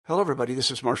Hello, everybody. This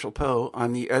is Marshall Poe.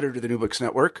 I'm the editor of the New Books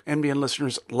Network. NBN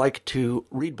listeners like to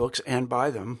read books and buy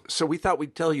them. So we thought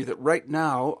we'd tell you that right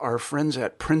now, our friends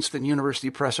at Princeton University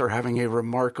Press are having a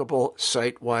remarkable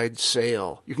site-wide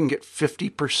sale. You can get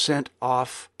 50%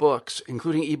 off books,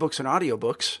 including ebooks and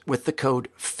audiobooks, with the code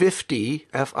 50,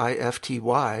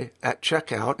 F-I-F-T-Y, at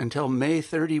checkout until May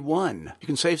 31. You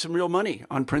can save some real money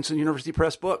on Princeton University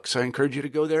Press books. I encourage you to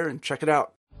go there and check it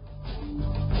out.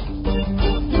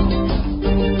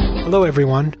 Hello,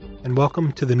 everyone, and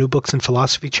welcome to the New Books and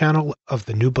Philosophy channel of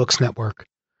the New Books Network.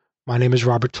 My name is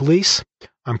Robert Talisse.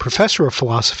 I'm professor of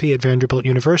philosophy at Vanderbilt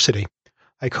University.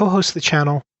 I co-host the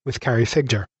channel with Carrie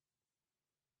Figdor.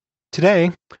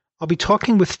 Today, I'll be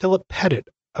talking with Philip Pettit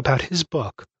about his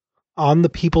book, On the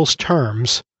People's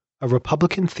Terms, A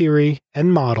Republican Theory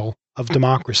and Model of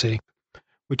Democracy,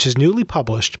 which is newly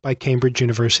published by Cambridge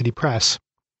University Press.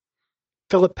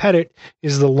 Philip Pettit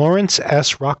is the Lawrence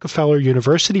S. Rockefeller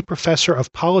University Professor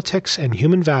of Politics and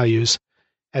Human Values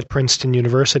at Princeton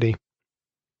University.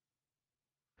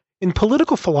 In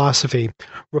political philosophy,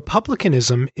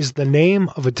 republicanism is the name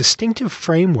of a distinctive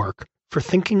framework for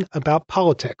thinking about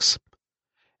politics.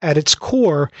 At its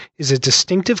core is a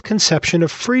distinctive conception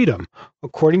of freedom,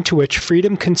 according to which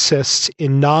freedom consists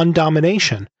in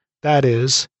non-domination, that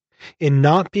is, in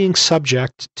not being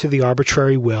subject to the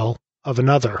arbitrary will of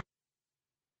another.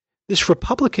 This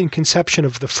Republican conception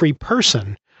of the free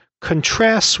person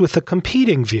contrasts with a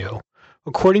competing view,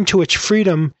 according to which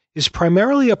freedom is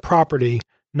primarily a property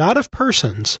not of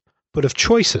persons, but of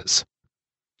choices.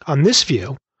 On this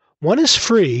view, one is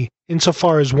free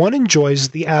insofar as one enjoys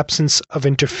the absence of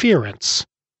interference.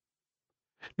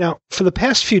 Now, for the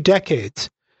past few decades,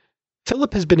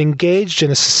 Philip has been engaged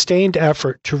in a sustained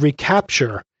effort to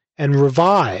recapture and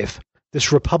revive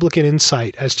this Republican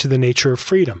insight as to the nature of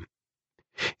freedom.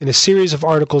 In a series of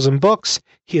articles and books,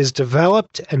 he has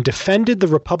developed and defended the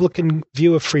Republican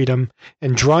view of freedom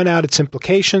and drawn out its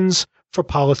implications for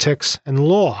politics and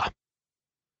law.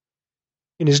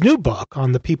 In his new book,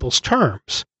 On the People's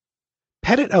Terms,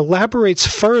 Pettit elaborates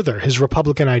further his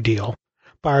Republican ideal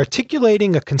by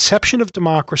articulating a conception of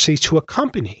democracy to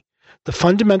accompany the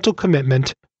fundamental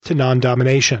commitment to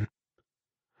non-domination.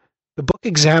 The book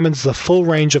examines the full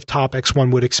range of topics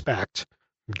one would expect,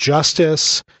 from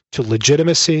justice to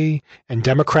legitimacy and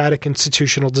democratic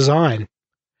institutional design.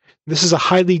 This is a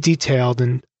highly detailed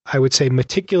and, I would say,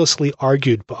 meticulously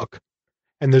argued book,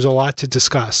 and there's a lot to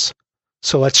discuss.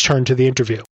 So let's turn to the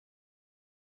interview.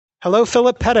 Hello,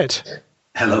 Philip Pettit.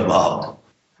 Hello, Bob.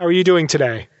 How are you doing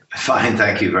today? Fine,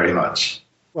 thank you very much.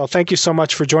 Well, thank you so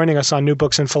much for joining us on New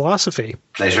Books in Philosophy.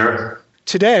 Pleasure.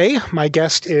 Today, my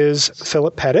guest is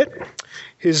Philip Pettit.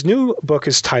 His new book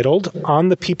is titled On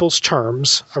the People's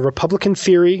Terms, A Republican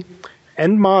Theory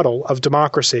and Model of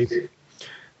Democracy.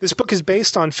 This book is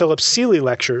based on Philip's Seeley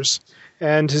lectures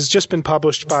and has just been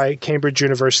published by Cambridge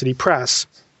University Press.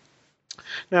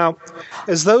 Now,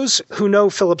 as those who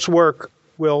know Philip's work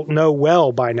will know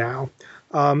well by now,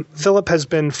 Philip has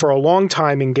been for a long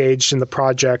time engaged in the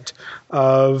project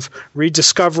of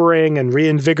rediscovering and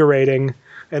reinvigorating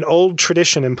an old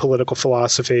tradition in political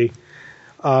philosophy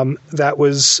that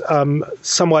was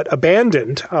somewhat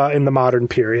abandoned in the modern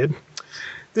period.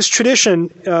 This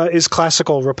tradition is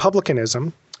classical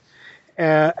republicanism,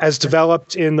 as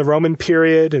developed in the Roman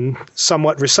period and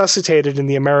somewhat resuscitated in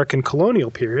the American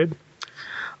colonial period.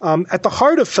 At the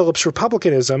heart of Philip's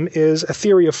republicanism is a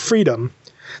theory of freedom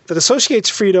that associates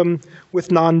freedom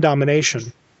with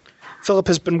non-domination. Philip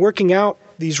has been working out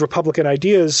these Republican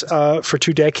ideas for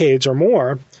 2 decades or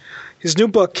more. His new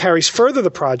book carries further the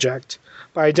project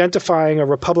by identifying a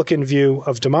Republican view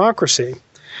of democracy.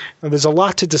 Now, there's a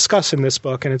lot to discuss in this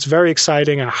book, and it's very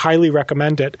exciting. I highly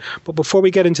recommend it. But before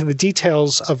we get into the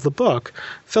details of the book,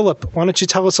 Philip, why don't you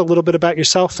tell us a little bit about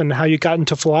yourself and how you got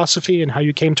into philosophy and how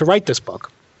you came to write this book?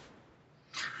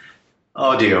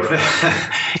 Oh, dear.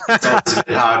 It's always a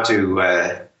bit hard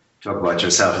to talk about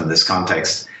yourself in this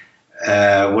context.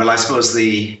 Well, I suppose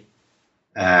the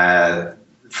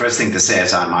first thing to say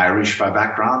is I'm Irish by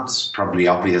background. It's probably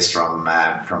obvious from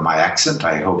my accent.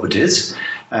 I hope it is.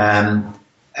 And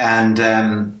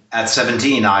at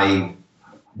 17, I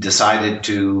decided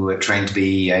to train to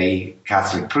be a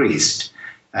Catholic priest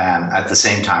at the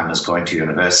same time as going to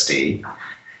university.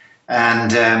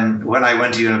 And when I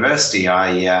went to university,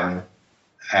 I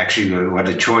actually had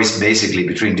a choice basically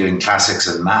between doing classics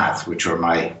and math, which were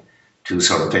my 2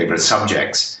 sort of favorite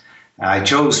subjects. I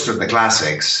chose for the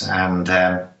classics and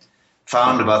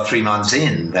found about 3 months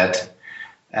in that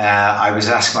I was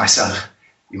asking myself,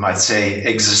 you might say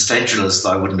existentialists,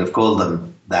 I wouldn't have called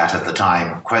them that at the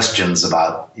time, questions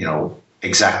about,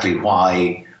 exactly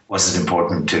why was it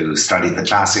important to study the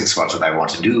classics? What did I want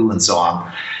to do? And so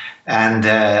on. And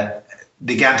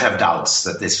began to have doubts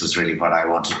that this was really what I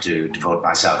wanted to devote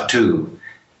myself to.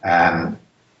 And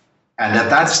at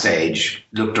that stage,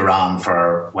 looked around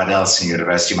for what else in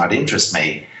university might interest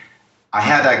me. I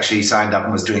had actually signed up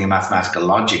and was doing a mathematical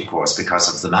logic course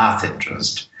because of the math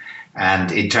interest.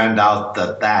 And it turned out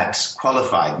that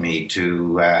qualified me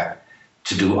to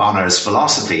do honours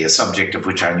philosophy, a subject of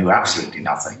which I knew absolutely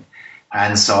nothing.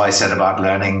 And so I set about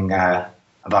learning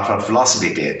about what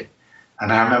philosophy did.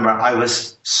 And I remember I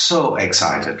was so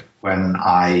excited when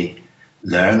I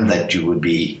learned that you would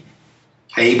be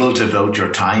able to devote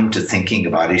your time to thinking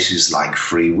about issues like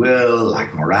free will,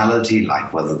 like morality,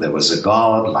 like whether there was a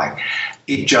God, like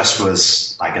it just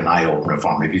was like an eye-opener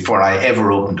for me. Before I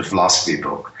ever opened a philosophy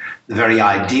book, the very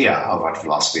idea of what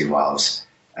philosophy was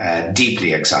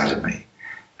deeply excited me.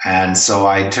 And so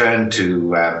I turned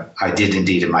to, I did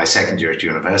indeed in my second year at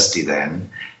university then,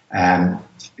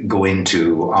 go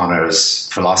into honours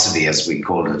philosophy, as we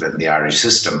called it in the Irish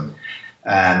system.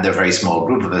 And there were a very small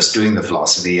group of us doing the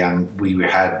philosophy, and we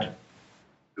had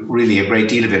really a great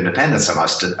deal of independence, I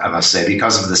must say,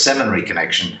 because of the seminary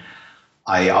connection.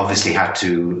 I obviously had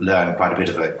to learn quite a bit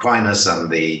of Aquinas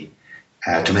and the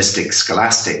Thomistic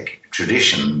scholastic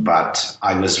tradition, but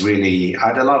I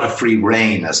had a lot of free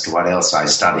rein as to what else I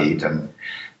studied, and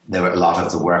a lot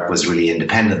of the work was really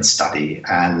independent study.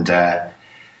 And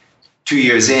 2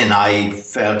 years in, I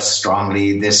felt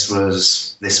strongly this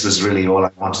was really all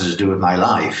I wanted to do with my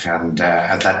life. And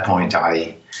at that point,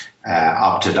 I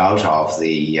opted out of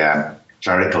the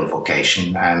clerical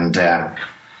vocation, and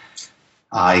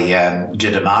I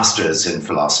did a master's in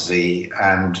philosophy.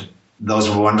 And those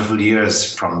were wonderful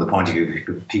years from the point of view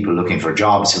of people looking for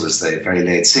jobs. It was the very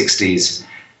late 60s.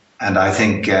 And I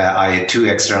think I had 2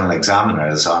 external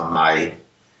examiners on my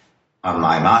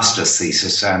master's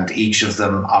thesis, and each of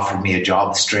them offered me a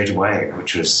job straight away,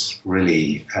 which was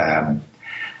really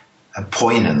a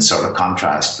poignant sort of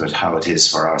contrast with how it is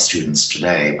for our students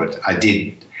today. But I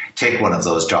did take one of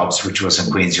those jobs, which was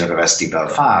in Queen's University,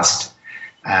 Belfast,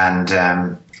 and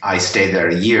I stayed there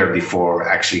a year before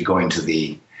actually going to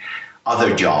the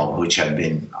other job, which had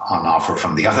been on offer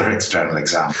from the other external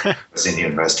exam, was in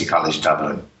University College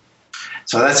Dublin.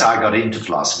 So that's how I got into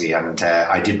philosophy, and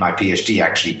I did my PhD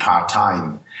actually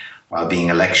part-time while being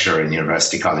a lecturer in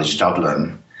University College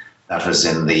Dublin. That was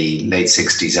in the late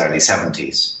 60s, early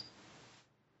 70s.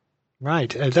 Right.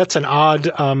 That's an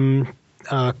odd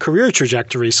career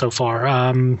trajectory so far,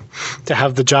 to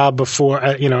have the job before,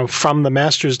 from the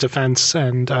master's defense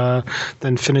and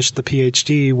then finish the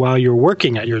PhD while you're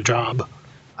working at your job.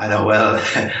 I know, well,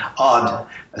 odd.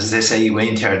 As they say, you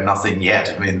ain't heard nothing yet.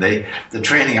 I mean, the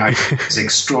training is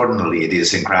extraordinarily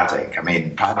idiosyncratic. I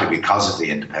mean, partly because of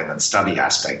the independent study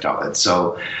aspect of it.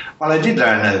 So, while I did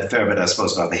learn a fair bit, I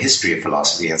suppose, about the history of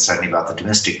philosophy and certainly about the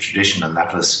Thomistic tradition, and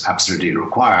that was absolutely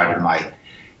required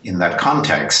in that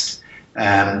context,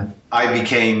 I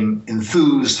became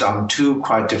enthused on 2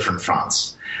 quite different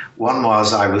fronts. One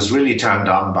was I was really turned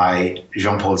on by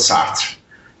Jean-Paul Sartre,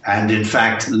 and in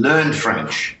fact learned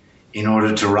French in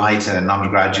order to write an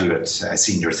undergraduate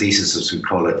senior thesis, as we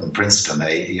call it in Princeton,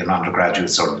 an undergraduate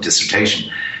sort of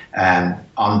dissertation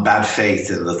on bad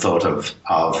faith in the thought of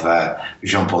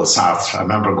Jean-Paul Sartre. I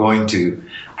remember going to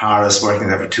Paris, working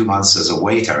there for 2 months as a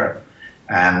waiter,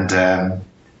 and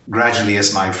gradually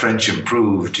as my French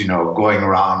improved, going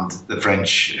around the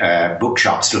French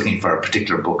bookshops looking for a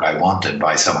particular book I wanted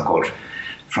by someone called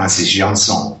Francis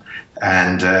Janson.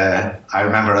 And I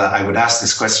remember I would ask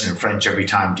this question in French every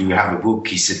time: do you have a book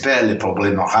qui s'appelle Les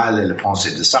problèmes moraux et les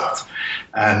pensées de Sartre?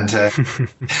 And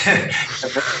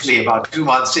eventually, about 2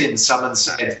 months in, someone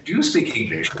said, do you speak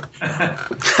English?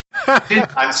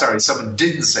 I'm sorry, someone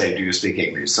didn't say, do you speak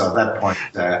English? So at that point,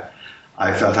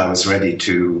 I felt I was ready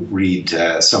to read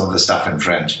some of the stuff in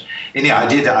French. Anyhow,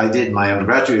 I did my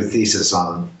undergraduate thesis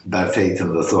on bad faith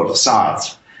in the thought of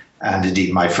Sartre. And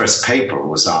indeed, my first paper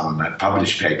was on, a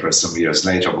published paper some years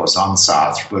later, was on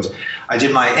Sartre. But I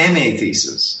did my MA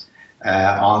thesis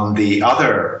on the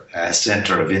other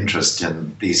center of interest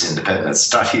in these independent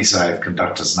studies I've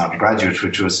conducted as an undergraduate,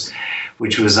 which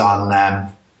was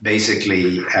on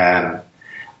basically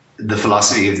the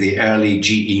philosophy of the early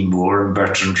G.E. Moore and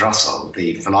Bertrand Russell,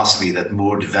 the philosophy that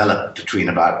Moore developed between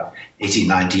about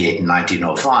 1898 and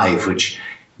 1905, which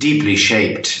deeply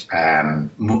shaped,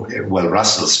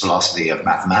 Russell's philosophy of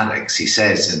mathematics. He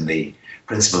says in the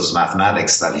Principles of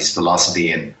Mathematics that his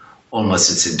philosophy in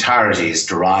almost its entirety is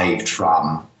derived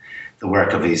from the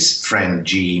work of his friend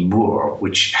G. Moore,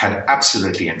 which had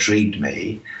absolutely intrigued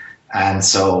me. And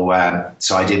so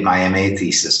I did my MA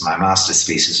thesis, my master's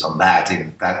thesis on that.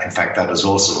 In fact, that was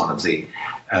also one of the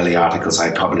early articles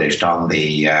I published on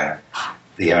the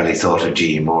early thought of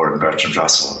G. E. Moore and Bertrand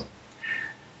Russell.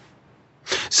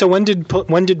 So when did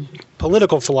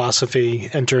political philosophy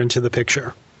enter into the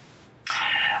picture?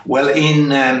 Well,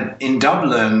 in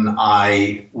Dublin,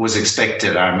 I was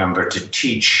expected, I remember, to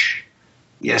teach.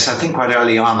 Yes, I think quite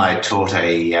early on I taught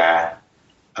a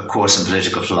course in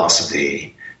political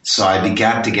philosophy. So I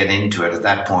began to get into it at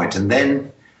that point. And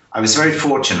then I was very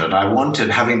fortunate. I wanted,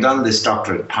 having done this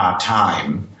doctorate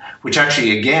part-time, which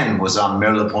actually, again, was on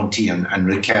Merleau-Ponty and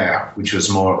Ricoeur, which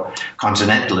was more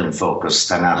continental in focus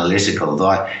than analytical.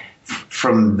 Though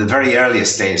from the very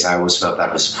earliest days, I always felt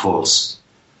that was a false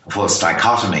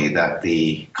dichotomy, that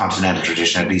the continental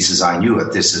tradition, at least as I knew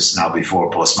it, this is now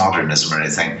before postmodernism or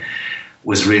anything,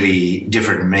 was really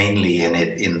different mainly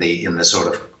in the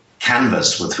sort of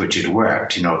canvas with which it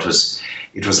worked. You know,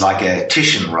 it was like a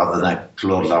Titian rather than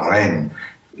Claude Lorraine.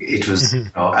 It was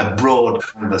a broad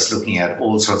canvas looking at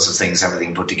all sorts of things,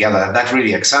 everything put together. That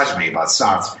really excited me about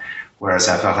Sartre, whereas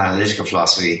I thought analytical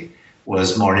philosophy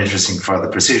was more interesting for the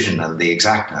precision and the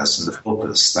exactness and the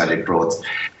focus that it brought.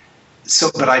 So,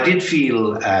 but I did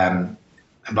feel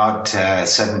about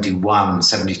 71,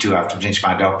 72 after finishing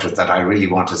my doctorate that I really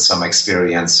wanted some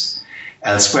experience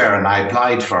elsewhere, and I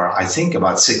applied for, I think,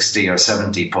 about 60 or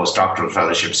 70 postdoctoral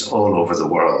fellowships all over the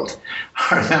world.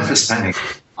 I remember spending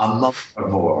a month or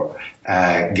more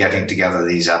getting together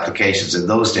these applications. In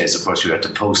those days, of course, you had to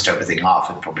post everything off.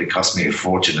 It probably cost me a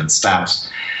fortune in stamps.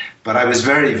 But I was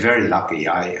very, very lucky.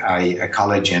 A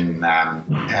college in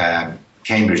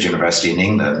Cambridge University in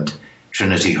England,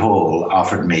 Trinity Hall,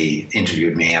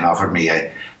 interviewed me and offered me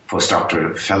a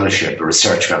postdoctoral fellowship, a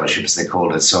research fellowship as they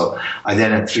called it. So I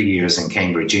then had 3 years in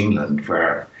Cambridge, England,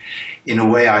 where in a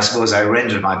way I suppose I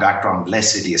rendered my background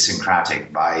less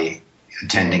idiosyncratic by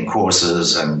attending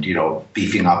courses and, you know,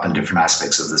 beefing up in different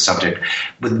aspects of the subject.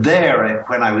 But there,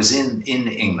 when I was in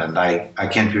England, I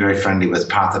came to be very friendly with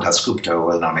Partha Dasgupta, a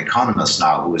well-known economist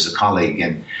now, who was a colleague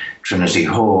in Trinity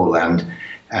Hall, and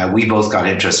we both got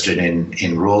interested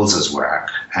in Rawls's work,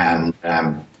 and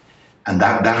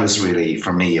that was really,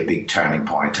 for me, a big turning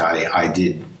point. I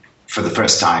did, for the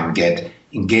first time, get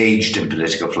engaged in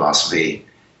political philosophy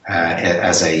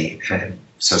as a,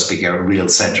 so to speak, a real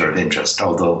center of interest,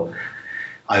 although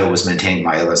I always maintained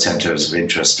my other centers of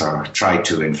interest, or tried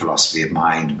to, in philosophy of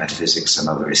mind, metaphysics, and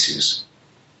other issues.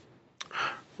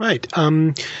 Right.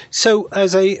 So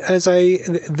as I,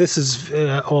 this is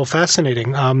all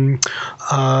fascinating.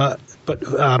 But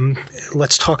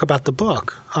let's talk about the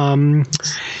book.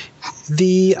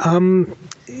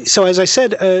 So as I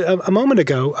said a moment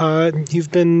ago,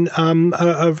 you've been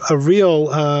a real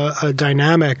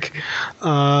dynamic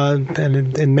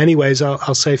and in many ways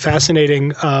I'll say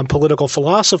fascinating political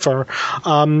philosopher,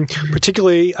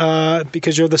 particularly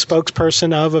because you're the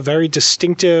spokesperson of a very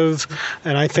distinctive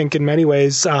and I think in many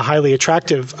ways highly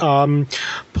attractive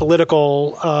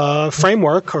political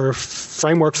framework for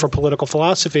political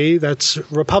philosophy that's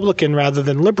Republican rather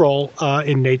than liberal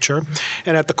in nature.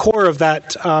 And at the core of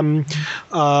that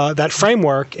that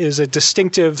framework is a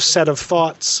distinctive set of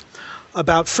thoughts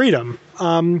about freedom.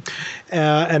 And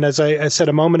as I said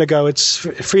a moment ago, it's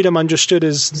freedom understood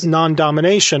as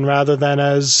non-domination rather than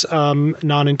as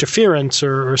non-interference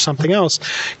or something else.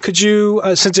 Could you,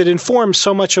 since it informs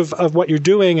so much of what you're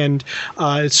doing, and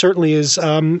it certainly is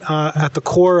at the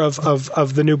core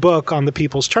of the new book on the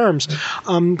people's terms,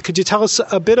 could you tell us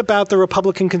a bit about the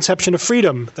Republican conception of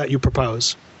freedom that you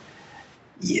propose?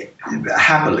 Yeah,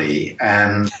 happily.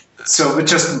 So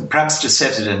just perhaps to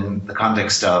set it in the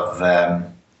context of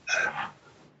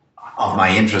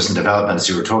my interest and development, as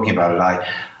you were talking about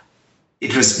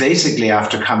it was basically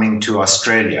after coming to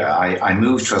Australia. I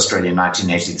moved to Australia in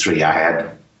 1983. I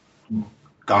had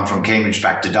gone from Cambridge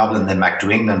back to Dublin, then back to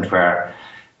England, where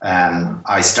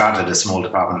I started a small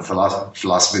department of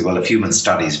philosophy, of human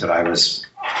studies, but I was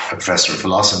a professor of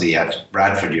philosophy at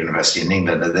Bradford University in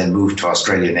England, and then moved to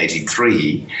Australia in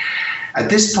 1983. At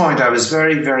this point, I was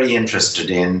very, very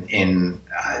interested in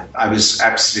I was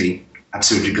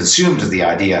absolutely consumed with the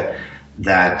idea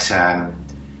that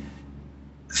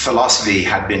philosophy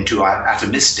had been too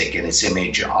atomistic in its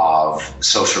image of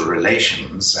social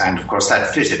relations, and of course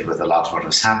that fitted with a lot of what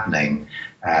was happening.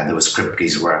 There was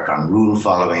Kripke's work on rule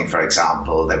following, for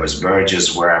example. There was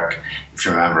Burge's work, if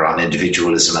you remember, on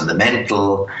individualism and the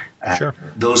mental. Sure.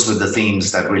 Those were the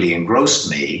themes that really engrossed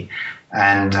me.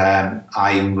 And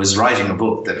I was writing a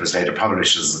book that was later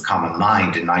published as The Common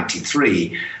Mind in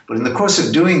 1993. But in the course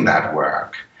of doing that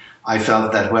work, I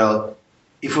felt that, well,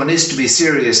 if one is to be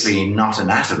seriously not an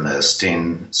atomist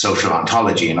in social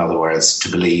ontology, in other words, to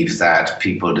believe that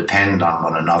people depend on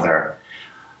one another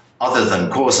other than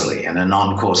causally, in a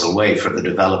non-causal way, for the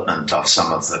development of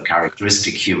some of the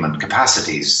characteristic human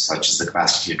capacities, such as the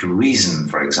capacity to reason,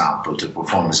 for example, to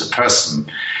perform as a person,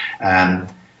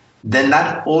 then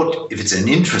that ought, if it's an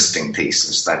interesting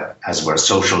thesis, that as we're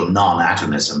social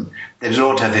non-atomism, then it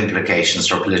ought to have implications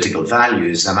for political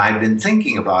values. And I've been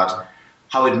thinking about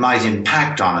how it might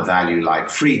impact on a value like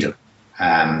freedom.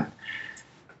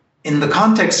 In the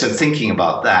context of thinking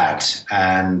about that,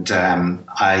 and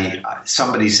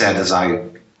somebody said as I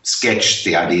sketched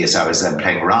the ideas I was then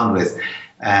playing around with,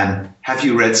 have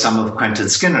you read some of Quentin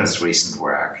Skinner's recent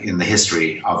work in the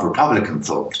history of Republican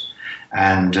thought?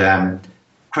 And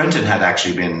Quentin had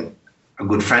actually been a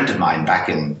good friend of mine back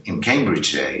in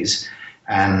Cambridge days.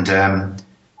 And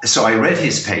so I read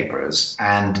his papers,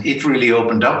 and it really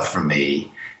opened up for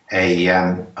me a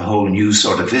whole new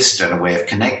sort of vista and a way of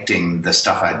connecting the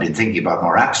stuff I'd been thinking about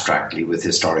more abstractly with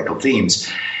historical themes.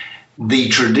 The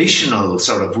traditional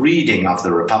sort of reading of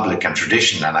the Republican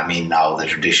tradition, and I mean now the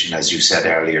tradition, as you said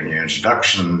earlier in your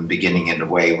introduction, beginning in a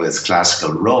way with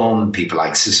classical Rome, people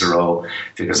like Cicero,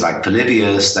 figures like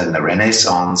Polybius, then the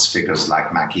Renaissance, figures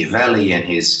like Machiavelli and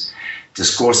his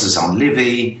discourses on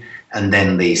Livy, and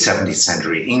then the 17th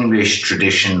century English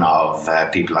tradition of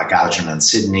people like Algernon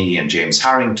Sidney and James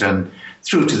Harrington,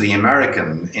 through to the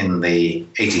American in the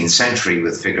 18th century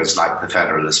with figures like the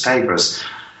Federalist Papers.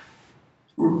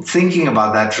 Thinking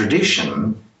about that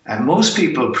tradition, and most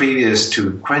people previous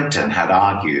to Quentin had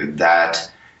argued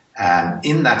that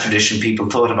in that tradition people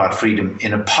thought about freedom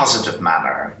in a positive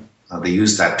manner. They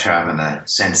used that term in a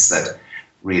sense that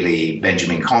really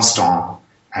Benjamin Constant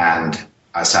and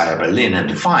Isaiah Berlin had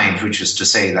defined, which is to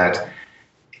say that, at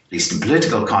least in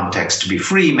political context, to be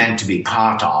free meant to be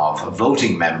part of a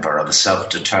voting member of a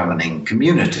self-determining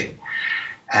community.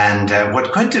 And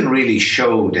what Quentin really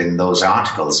showed in those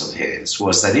articles of his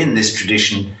was that in this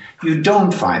tradition, you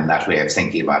don't find that way of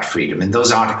thinking about freedom. In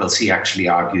those articles, he actually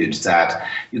argued that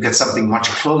you get something much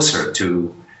closer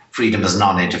to freedom as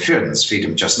non-interference,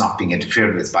 freedom just not being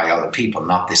interfered with by other people,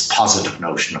 not this positive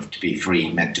notion of to be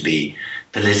free meant to be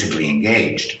politically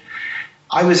engaged.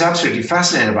 I was absolutely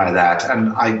fascinated by that,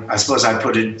 and I suppose I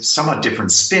put a somewhat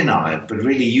different spin on it, but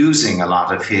really using a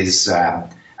lot of his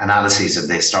analyses of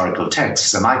the historical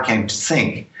texts. And I came to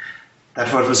think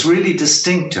that what was really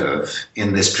distinctive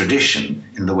in this tradition,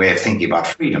 in the way of thinking about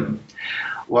freedom,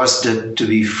 was to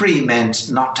be free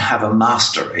meant not to have a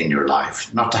master in your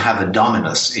life, not to have a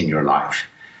dominus in your life,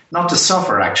 not to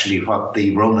suffer actually what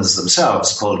the Romans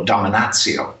themselves called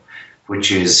dominatio,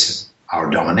 which is our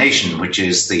domination, which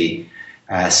is the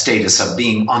status of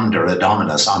being under a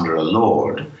dominus, under a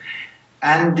lord.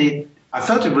 And I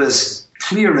felt it was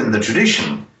clear in the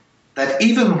tradition that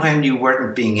even when you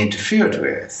weren't being interfered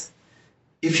with,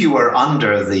 if you were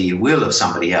under the will of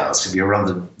somebody else, if you were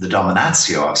under the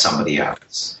dominatio of somebody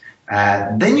else,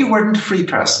 then you weren't a free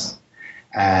person.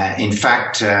 In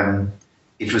fact,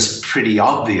 it was pretty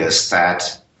obvious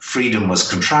that freedom was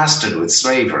contrasted with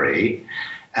slavery,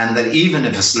 and that even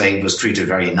if a slave was treated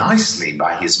very nicely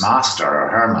by his master or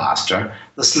her master,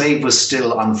 the slave was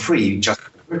still unfree just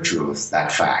by virtue of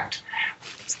that fact.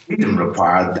 Freedom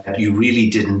required that you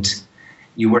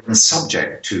weren't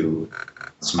subject to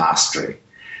his mastery.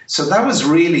 So that was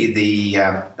really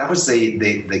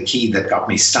the key that got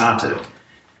me started.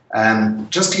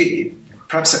 Just to,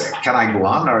 perhaps, can I go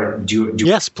on, or do you?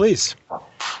 Yes, please.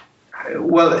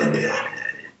 Well,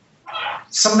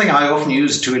 something I often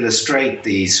use to illustrate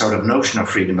the sort of notion of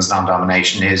freedom as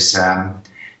non-domination is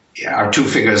are two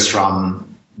figures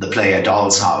from the play A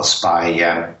Doll's House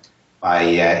by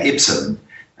Ibsen.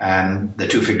 The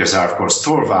two figures are, of course,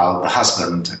 Thorvald, the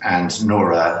husband, and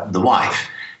Nora, the wife.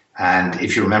 And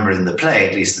if you remember in the play,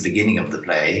 at least the beginning of the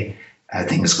play,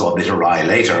 things go a bit awry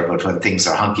later, but when things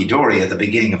are hunky-dory at the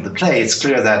beginning of the play, it's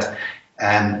clear that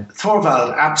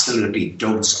Thorvald absolutely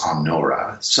dotes on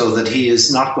Nora, so that he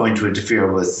is not going to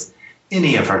interfere with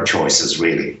any of her choices,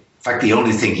 really. In fact, the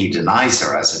only thing he denies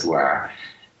her, as it were,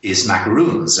 is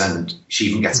macaroons, and she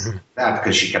even gets that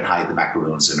because she can hide the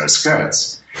macaroons in her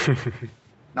skirts.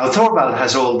 Now, Thorvald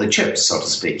has all the chips, so to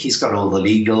speak. He's got all the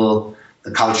legal,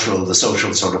 the cultural, the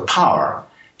social sort of power.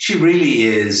 She really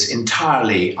is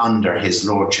entirely under his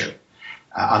lordship,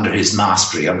 under his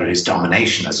mastery, under his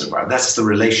domination, as it were. That's the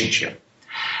relationship.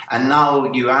 And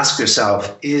now you ask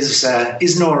yourself,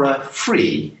 is Nora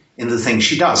free in the things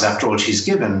she does? After all, she's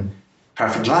given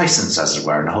perfect license, as it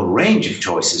were, and a whole range of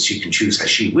choices. She can choose as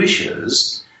she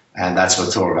wishes, and that's what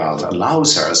Thorvald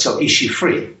allows her. So is she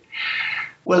free?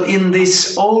 Well, in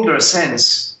this older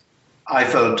sense, I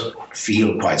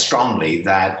feel quite strongly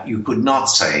that you could not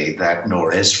say that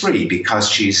Nora is free because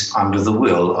she's under the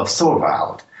will of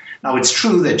Thorvald. Now, it's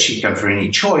true that she can, for any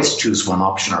choice, choose one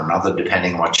option or another,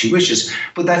 depending on what she wishes,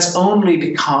 but that's only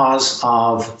because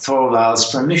of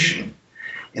Thorvald's permission.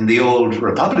 In the old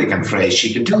Republican phrase,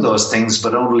 she can do those things,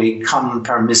 but only con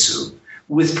permissu,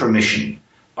 with permission,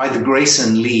 by the grace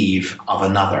and leave of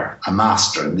another, a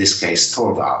master, in this case,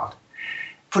 Thorvald.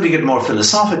 Putting it more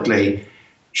philosophically,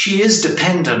 she is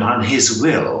dependent on his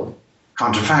will,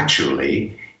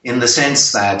 counterfactually, in the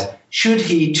sense that should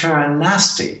he turn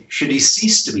nasty, should he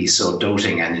cease to be so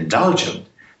doting and indulgent,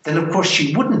 then of course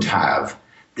she wouldn't have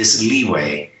this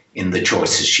leeway in the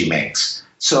choices she makes.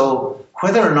 So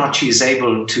whether or not she is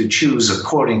able to choose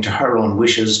according to her own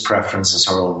wishes, preferences,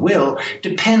 her own will,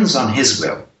 depends on his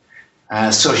will.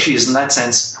 So she is in that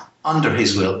sense under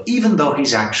his will, even though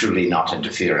he's actually not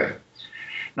interfering.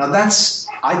 Now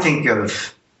I think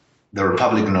of the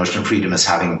Republican notion of freedom as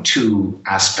having two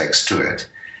aspects to it.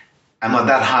 And what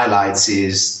that highlights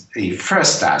is the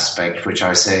first aspect, which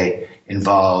I say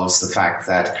involves the fact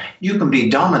that you can be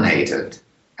dominated,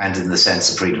 and in the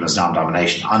sense of freedom as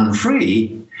non-domination,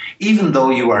 unfree, even though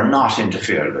you are not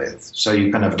interfered with. So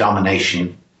you can have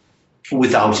domination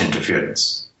without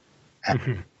interference.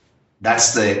 Mm-hmm.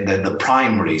 That's the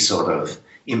primary sort of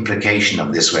implication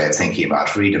of this way of thinking about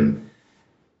freedom.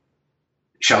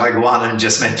 Shall I go on and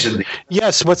just mention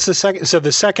Yes, what's the second? So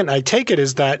the second, I take it,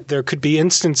 is that there could be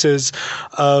instances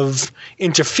of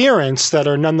interference that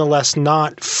are nonetheless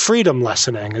not freedom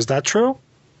lessening. Is that true?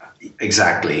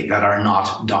 Exactly, that are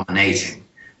not dominating.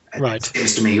 Right. It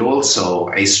seems to me also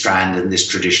a strand in this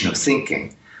tradition of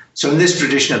thinking. So in this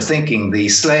tradition of thinking, the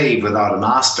slave without a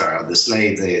master, the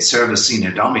servus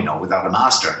sine domino without a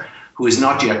master, who is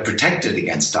not yet protected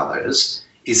against others,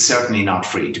 is certainly not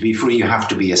free. To be free, you have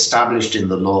to be established in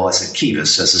the law as a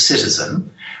kivus, as a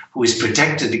citizen, who is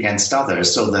protected against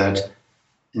others so that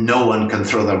no one can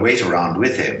throw their weight around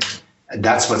with him.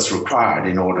 That's what's required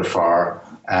in order for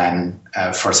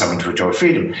someone to enjoy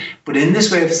freedom. But in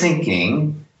this way of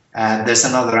thinking, there's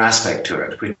another aspect to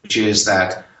it, which is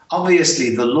that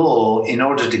obviously the law, in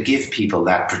order to give people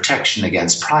that protection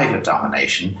against private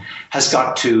domination, has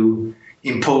got to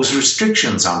impose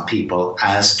restrictions on people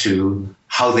as to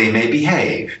how they may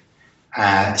behave.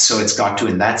 So it's got to,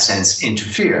 in that sense,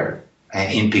 interfere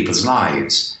in people's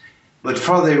lives. But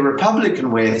for the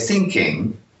Republican way of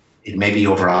thinking, it may be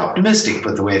over-optimistic,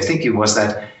 but the way of thinking was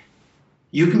that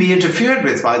you can be interfered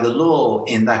with by the law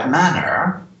in that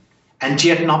manner and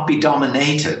yet not be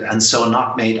dominated, and so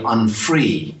not made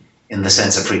unfree in the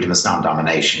sense of freedom as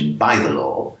non-domination by the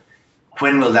law.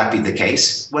 When will that be the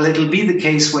case? Well, it'll be the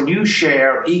case when you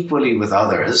share equally with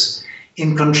others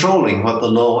in controlling what the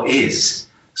law is,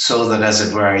 so that, as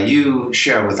it were, you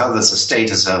share with others a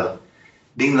status of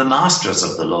being the masters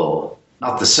of the law,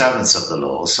 not the servants of the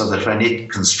law, so that when it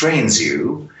constrains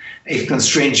you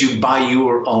by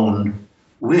your own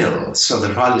will, so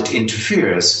that while it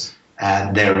interferes,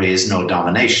 there is no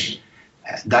domination.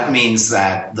 That means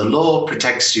that the law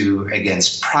protects you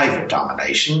against private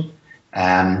domination,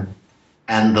 and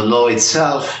the law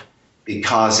itself,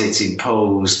 because it's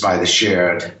imposed by the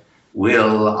shared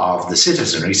will of the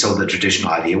citizenry, so the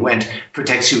traditional idea went,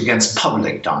 protects you against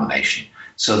public domination.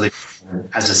 So that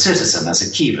as a citizen, as a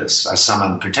kivus, as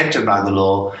someone protected by the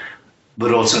law,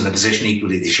 but also in a position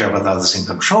equally to share with others in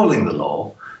controlling the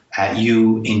law,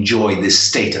 you enjoy this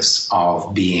status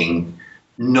of being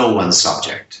no one's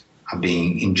subject, of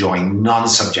enjoying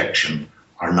non-subjection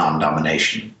or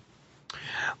non-domination.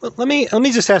 Well, let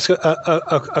me just ask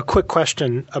a quick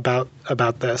question about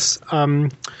this.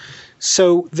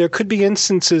 So there could be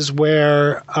instances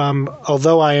where,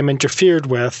 although I am interfered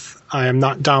with, I am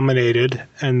not dominated,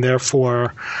 and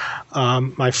therefore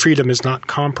my freedom is not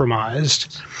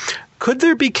compromised. Could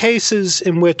there be cases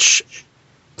in which,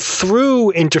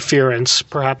 through interference,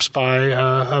 perhaps by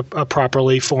a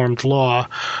properly formed law,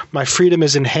 my freedom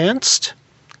is enhanced?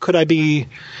 Could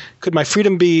my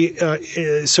freedom be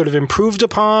sort of improved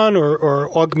upon or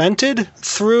augmented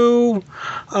through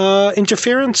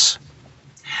interference?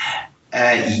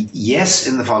 Yes,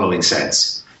 in the following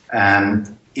sense.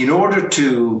 In order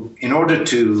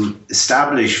to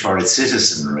establish for its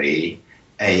citizenry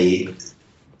a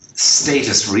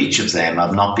status for each of them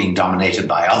of not being dominated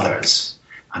by others,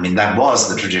 I mean, that was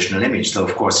the traditional image, though,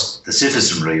 of course, the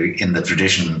citizenry in the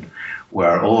tradition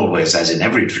were always, as in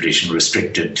every tradition,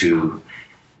 restricted to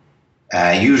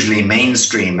usually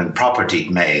mainstream and propertied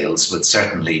males, but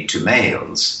certainly to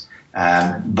males.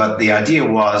 But the idea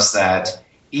was that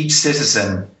each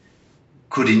citizen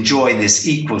could enjoy this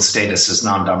equal status as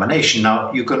non-domination.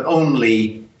 Now, you can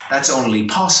only that's only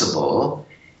possible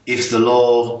if the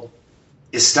law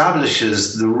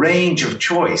establishes the range of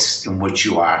choice in which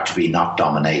you are to be not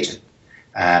dominated.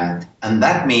 And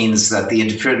that means that the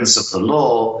interference of the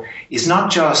law is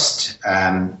not just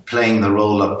playing the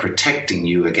role of protecting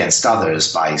you against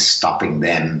others by stopping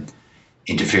them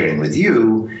interfering with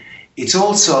you. It's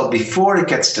also, before it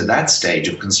gets to that stage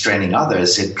of constraining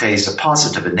others, it plays a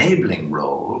positive enabling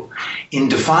role in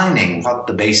defining what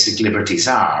the basic liberties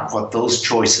are, what those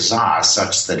choices are,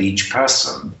 such that each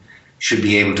person should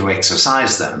be able to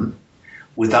exercise them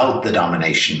without the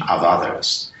domination of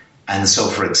others. And so,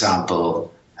 for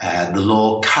example, the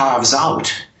law carves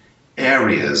out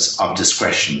areas of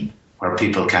discretion where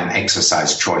people can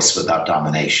exercise choice without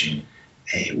domination.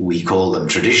 We call them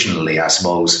traditionally, I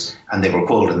suppose, and they were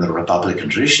called in the Republican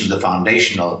tradition, the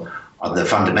foundational or the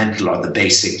fundamental or the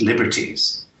basic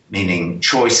liberties, meaning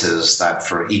choices that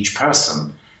for each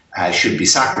person should be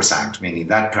sacrosanct, meaning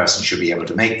that person should be able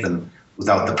to make them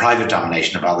without the private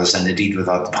domination of others and indeed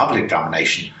without the public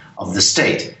domination of the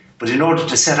state. But in order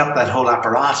to set up that whole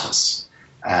apparatus,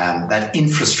 that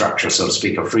infrastructure, so to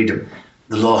speak, of freedom,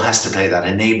 the law has to play that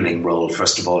enabling role,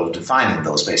 first of all, of defining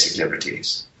those basic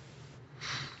liberties.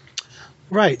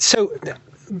 Right. So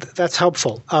that's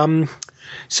helpful.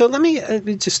 So let me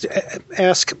just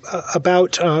ask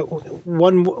about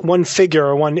one figure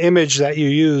or one image that you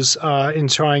use in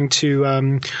trying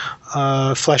to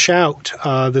flesh out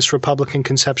this Republican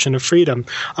conception of freedom.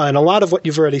 And a lot of what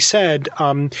you've already said,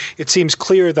 it seems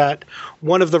clear that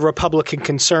one of the Republican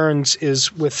concerns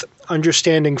is with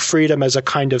understanding freedom as a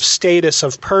kind of status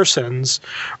of persons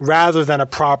rather than a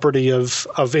property of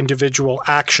individual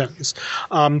actions.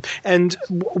 And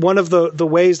one of the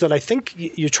ways that I think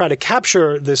you try to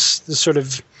capture this sort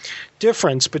of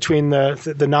difference between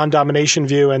the non-domination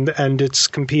view and its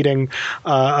competing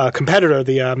competitor,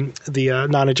 the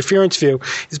non-interference view,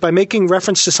 is by making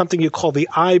reference to something you call the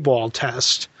eyeball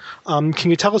test.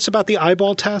 Can you tell us about the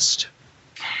eyeball test?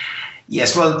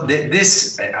 Yes, well,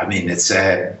 it's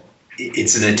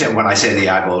an attempt. When I say the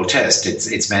eyeball test,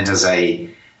 it's meant as a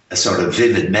sort of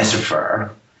vivid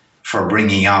metaphor for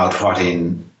bringing out what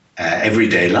in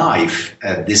everyday life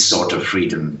this sort of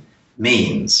freedom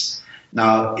means.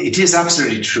 Now, it is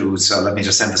absolutely true, so let me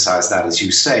just emphasize that, as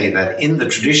you say, that in the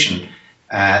tradition,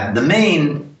 the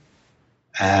main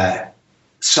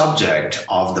subject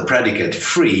of the predicate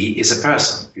free is a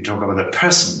person. You talk about a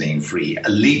person being free, a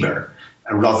liber,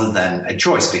 rather than a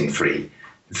choice being free.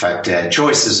 In fact,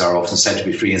 choices are often said to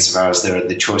be free insofar as they're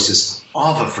the choices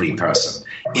of a free person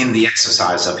in the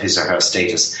exercise of his or her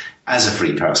status as a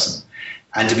free person.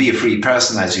 And to be a free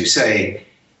person, as you say,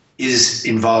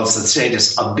 involves the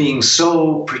status of being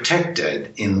so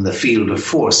protected in the field of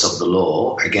force of the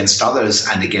law against others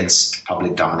and against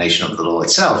public domination of the law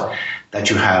itself that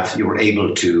you're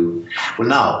able to, well,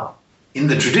 now, in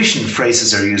the tradition,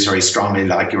 phrases are used very strongly,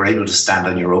 like you're able to stand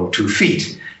on your own 2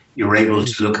 feet. You're able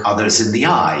to look others in the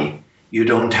eye. You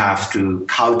don't have to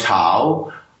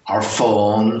kowtow or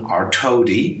fawn or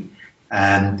toady.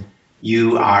 And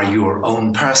you are your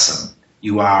own person.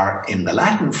 You are, in the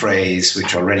Latin phrase,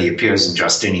 which already appears in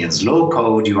Justinian's Law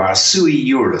Code, you are sui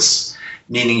juris,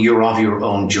 meaning you're of your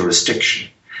own jurisdiction.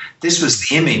 This was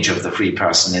the image of the free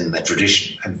person in the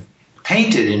tradition, and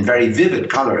painted in very vivid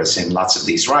colors in lots of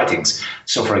these writings.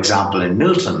 So, for example, in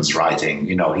Milton's writing,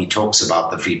 he talks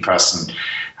about the free person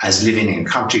as living in a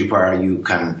country where you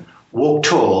can walk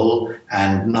tall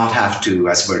and not have to,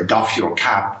 as it were, doff your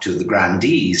cap to the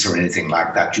grandees or anything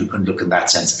like that. You can look, in that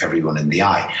sense, everyone in the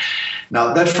eye.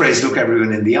 Now, that phrase, look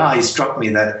everyone in the eye, struck me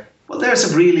that, well,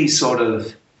 there's a really sort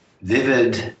of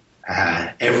vivid,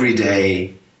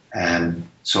 everyday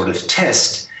sort of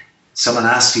test. Someone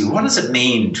asks you, what does it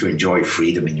mean to enjoy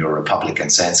freedom in your Republican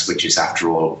sense, which is, after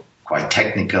all, quite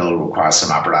technical, requires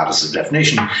some apparatus of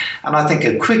definition. And I think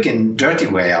a quick and dirty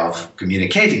way of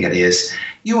communicating it is,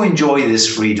 you enjoy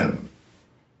this freedom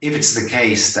if it's the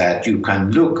case that you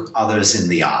can look others in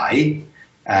the eye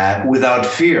without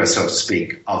fear, so to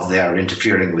speak, of their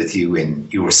interfering with you in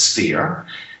your sphere,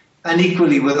 and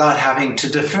equally without having to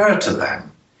defer to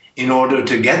them in order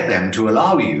to get them to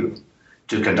allow you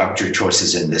to conduct your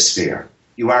choices in this sphere.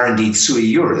 You are indeed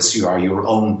sui juris, you are your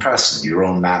own person, your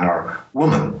own man or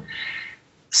woman.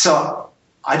 So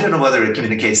I don't know whether it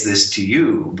communicates this to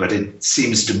you, but it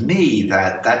seems to me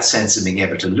that that sense of being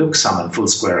able to look someone full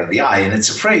square in the eye, and it's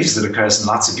a phrase that occurs in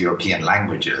lots of European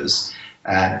languages,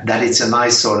 that it's a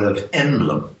nice sort of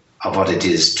emblem of what it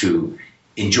is to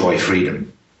enjoy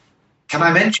freedom. Can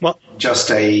I mention just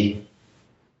in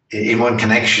one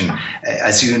connection,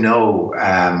 as you know,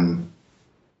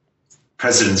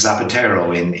 President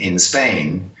Zapatero in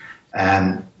Spain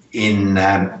in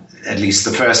at least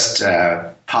the first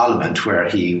parliament where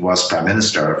he was prime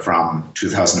minister from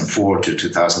 2004 to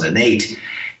 2008,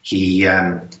 he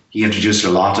introduced a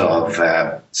lot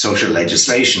of social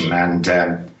legislation, and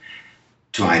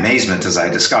to my amazement, as I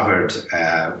discovered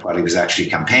while he was actually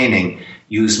campaigning,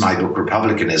 used my book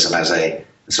Republicanism as a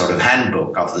sort of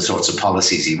handbook of the sorts of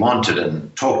policies he wanted,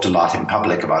 and talked a lot in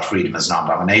public about freedom as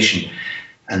non-domination,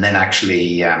 and then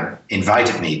actually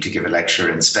invited me to give a lecture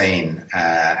in Spain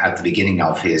at the beginning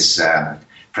of his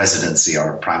presidency,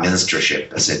 or prime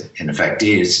ministership, as it in effect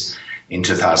is, in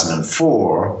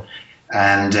 2004.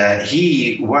 And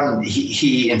he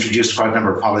introduced quite a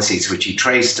number of policies which he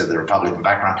traced to the Republican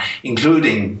background,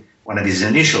 including one of his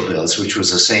initial bills, which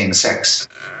was a same-sex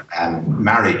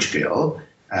marriage bill,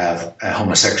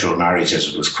 homosexual marriage as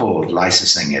it was called,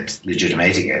 licensing it,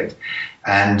 legitimating it.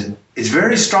 And it's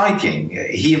very striking.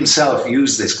 He himself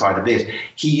used this quite a bit.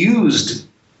 He used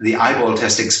the eyeball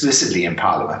test explicitly in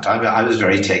Parliament. I was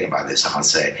very taken by this, I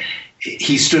must say.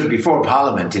 He stood before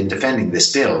Parliament in defending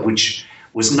this bill, which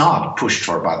was not pushed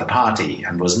for by the party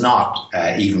and was not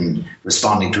even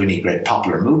responding to any great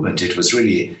popular movement. It was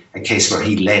really a case where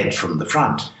he led from the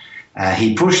front.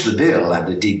 He pushed the bill and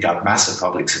indeed got massive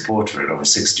public support for it, over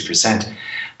 60%.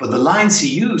 But the lines he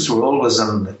used were always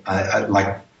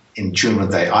like in tune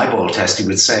with the eyeball test.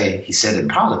 He said in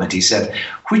Parliament, he said,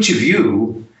 which of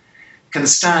you can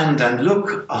stand and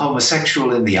look a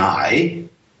homosexual in the eye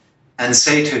and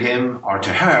say to him or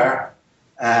to her,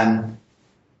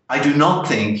 I do not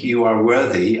think you are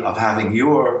worthy of having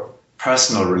your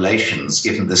personal relations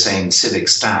given the same civic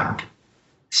stamp,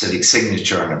 civic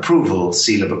signature and approval,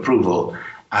 seal of approval,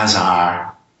 as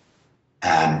are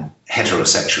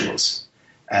heterosexuals.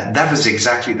 That was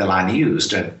exactly the line he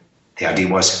used. And the idea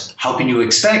was, how can you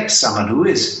expect someone who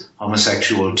is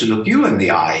homosexual to look you in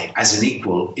the eye as an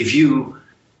equal if you,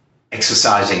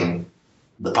 exercising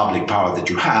the public power that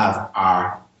you have,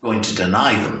 are going to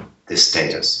deny them this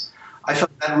status? I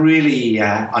felt that really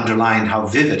underlined how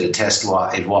vivid a test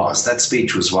it was. That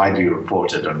speech was widely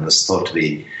reported and was thought to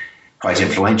be quite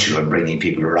influential in bringing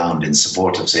people around in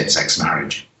support of same-sex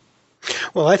marriage.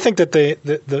 Well, I think that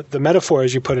the metaphor,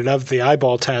 as you put it, of the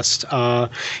eyeball test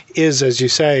is, as you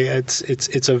say,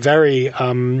 it's a very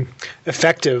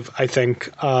effective, I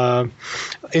think,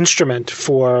 instrument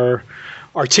for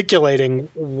articulating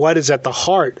what is at the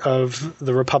heart of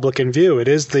the Republican view. It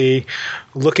is the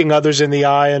looking others in the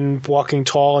eye and walking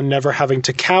tall and never having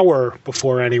to cower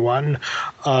before anyone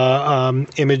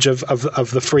image of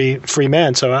the free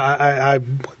man. So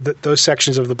those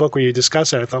sections of the book where you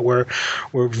discuss it, I thought were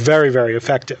very, very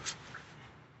effective.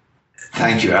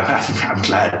 Thank you. I'm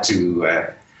glad that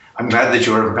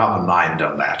you're of a common mind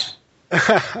on that.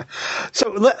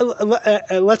 So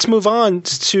let's move on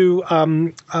to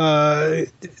the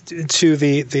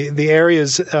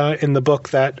areas in the book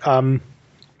that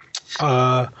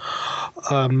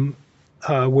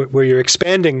where you're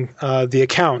expanding the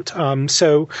account.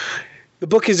 So the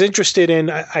book is interested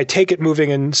in, I take it, moving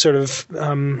in sort of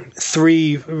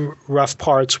three rough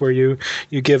parts where you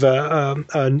give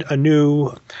a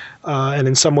new and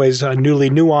in some ways a newly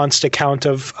nuanced account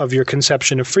of your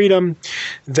conception of freedom.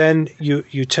 Then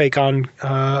you take on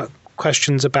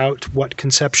questions about what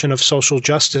conception of social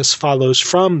justice follows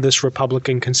from this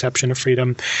Republican conception of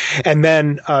freedom. And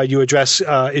then you address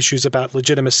issues about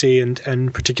legitimacy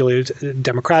and particularly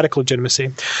democratic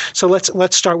legitimacy. So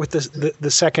let's start with the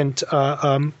second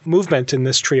movement in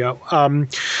this trio.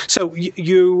 So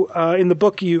you in the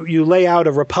book, you lay out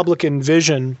a Republican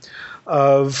vision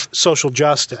of social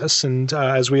justice. And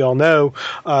as we all know,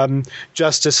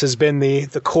 justice has been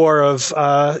the core of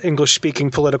English-speaking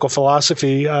political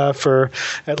philosophy for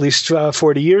at least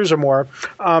 40 years or more.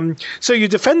 So you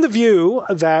defend the view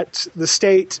that the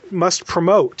state must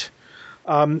promote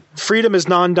freedom as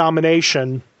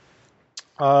non-domination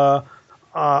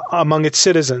among its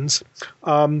citizens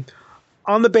on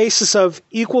the basis of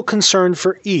equal concern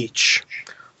for each.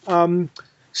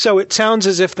 So it sounds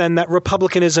as if then that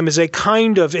republicanism is a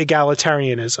kind of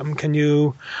egalitarianism. Can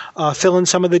you fill in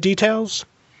some of the details?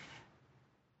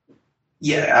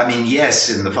 Yeah, I mean, yes,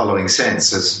 in the following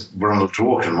sense. As Ronald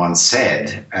Dworkin once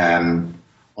said,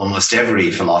 almost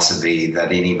every philosophy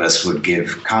that any of us would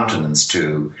give countenance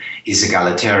to is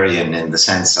egalitarian in the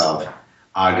sense of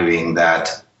arguing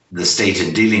that the state,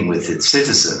 in dealing with its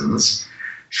citizens,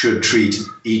 should treat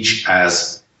each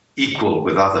as equal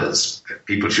with others.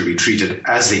 People should be treated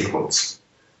as equals.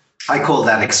 I call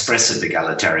that expressive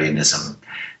egalitarianism,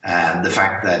 and the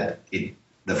fact that the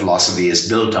philosophy is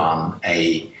built on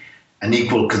an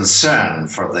equal concern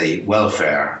for the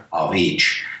welfare of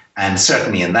each. And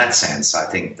certainly in that sense, I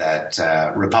think that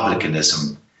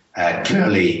republicanism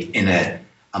clearly in a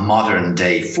modern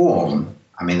day form.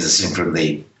 I mean, this is from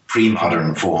the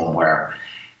pre-modern form where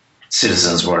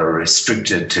citizens were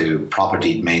restricted to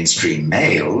propertied mainstream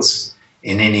males.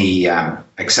 In any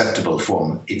acceptable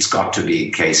form, it's got to be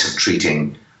a case of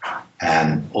treating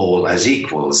all as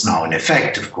equals. Now, in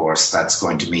effect, of course, that's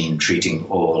going to mean treating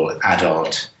all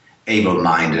adult,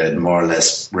 able-minded, more or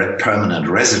less permanent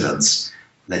residents,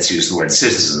 let's use the word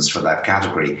citizens for that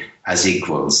category, as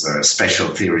equals. There are special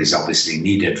theories obviously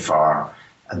needed for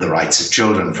the rights of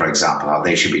children, for example, how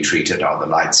they should be treated, or the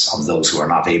rights of those who are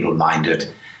not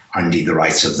able-minded, or indeed the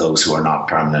rights of those who are not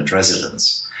permanent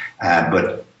residents.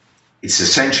 But it's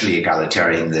essentially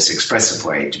egalitarian in this expressive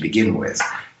way to begin with,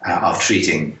 of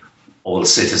treating all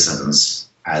citizens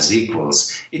as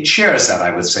equals. It shares that,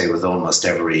 I would say, with almost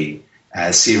every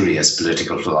serious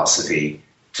political philosophy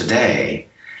today.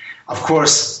 Of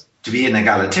course, to be an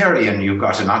egalitarian, you've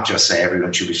got to not just say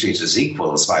everyone should be treated as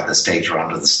equals by the state or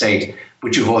under the state,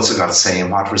 but you've also got to say in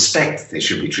what respect they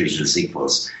should be treated as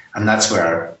equals. And that's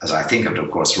where, as I think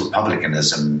of course,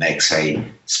 republicanism makes a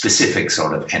specific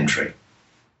sort of entry.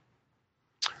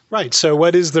 Right. So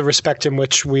what is the respect in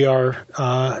which we are,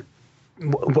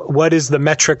 what is the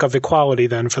metric of equality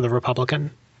then for the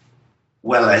Republican?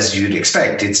 Well, as you'd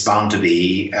expect, it's bound to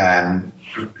be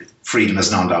freedom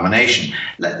as non-domination.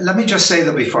 Let me just say,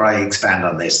 though, before I expand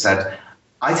on this, that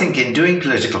I think in doing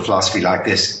political philosophy like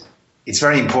this, it's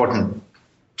very important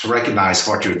to recognize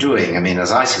what you're doing. I mean,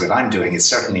 as I see what I'm doing, it's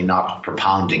certainly not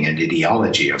propounding an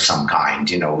ideology of some kind,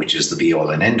 which is the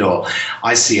be-all and end-all.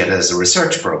 I see it as a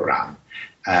research program.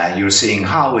 You're seeing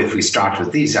how, if we start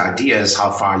with these ideas,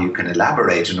 how far you can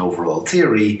elaborate an overall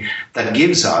theory that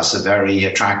gives us a very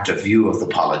attractive view of the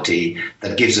polity,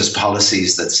 that gives us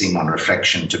policies that seem on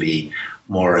reflection to be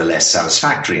more or less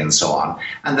satisfactory and so on,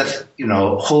 and that,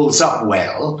 holds up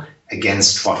well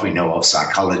against what we know of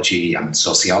psychology and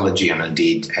sociology and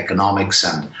indeed economics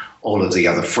and all of the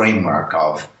other framework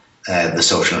of the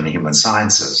social and human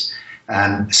sciences.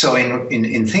 And so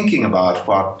in thinking about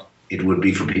what it would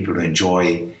be for people to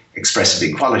enjoy expressive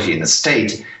equality in a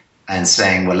state and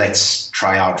saying, well, let's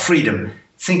try out freedom,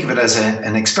 think of it as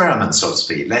an experiment, so to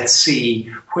speak. Let's see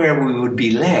where we would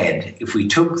be led if we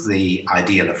took the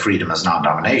ideal of freedom as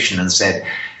non-domination and said,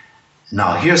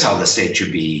 now here's how the state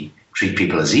should treat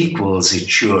people as equals. It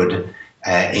should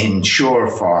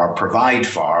provide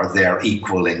for their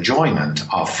equal enjoyment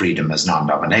of freedom as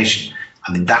non-domination.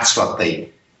 I mean, that's what the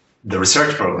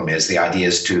research program is. The idea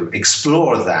is to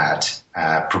explore that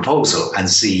proposal and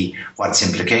see what its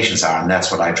implications are. And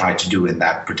that's what I tried to do in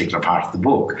that particular part of the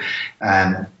book.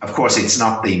 And of course, it's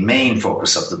not the main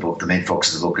focus of the book. The main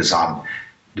focus of the book is on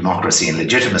democracy and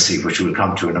legitimacy, which we'll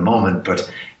come to in a moment.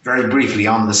 But very briefly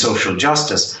on the social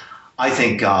justice, I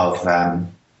think of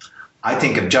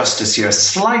justice here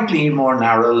slightly more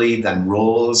narrowly than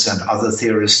Rawls and other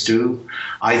theorists do.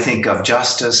 I think of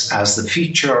justice as the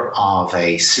feature of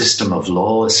a system of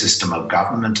law, a system of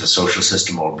government, a social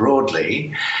system more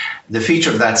broadly. The feature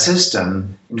of that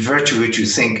system, in virtue of which you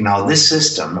think, now this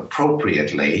system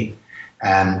appropriately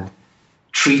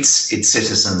treats its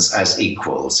citizens as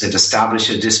equals. It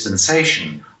establishes a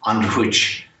dispensation under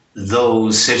which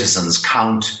those citizens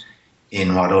count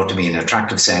in what ought to be an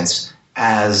attractive sense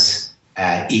as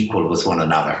equal with one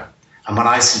another. And what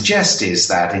I suggest is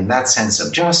that in that sense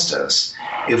of justice,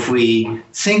 if we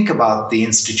think about the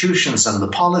institutions and the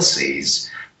policies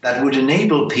that would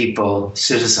enable people,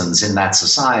 citizens in that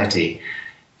society,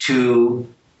 to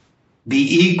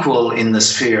be equal in the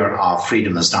sphere of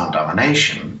freedom as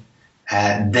non-domination,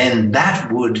 then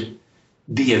that would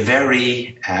be a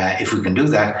very, if we can do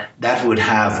that, that would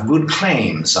have good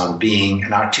claims on being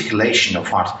an articulation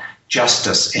of what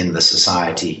justice in the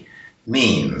society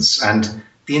means. And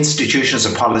the institutions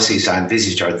and policies I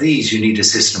envisage are these. You need a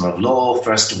system of law,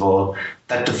 first of all,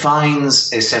 that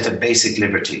defines a set of basic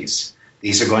liberties.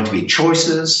 These are going to be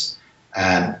choices,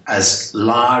 as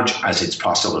large as it's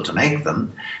possible to make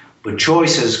them, but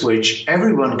choices which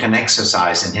everyone can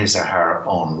exercise in his or her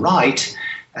own right,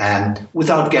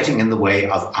 without getting in the way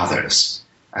of others.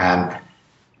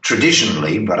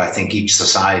 Traditionally, but I think each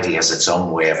society has its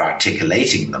own way of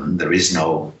articulating them. There is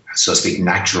no, so to speak,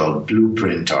 natural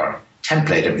blueprint or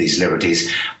template of these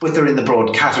liberties, but they're in the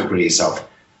broad categories of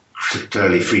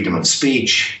clearly freedom of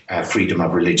speech, freedom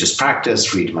of religious practice,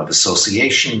 freedom of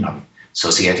association, of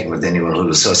associating with anyone who will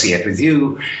associate with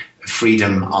you,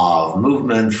 freedom of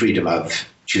movement, freedom of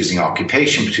choosing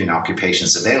occupation between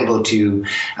occupations available to you,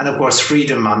 and of course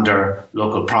freedom under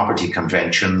local property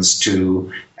conventions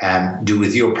to do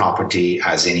with your property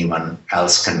as anyone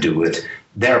else can do with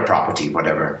their property,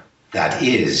 whatever that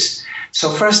is. So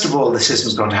first of all, the system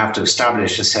is going to have to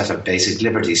establish a set of basic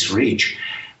liberties for each.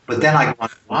 But then I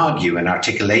want to argue in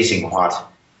articulating what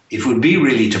it would be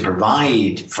really to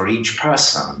provide for each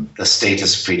person the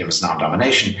status of freedom as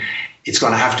non-domination. It's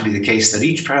going to have to be the case that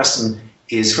each person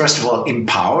is, first of all,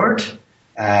 empowered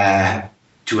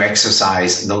to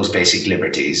exercise those basic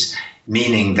liberties,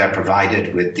 meaning they're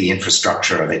provided with the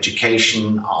infrastructure of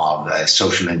education, of a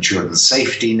social insurance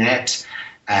safety net,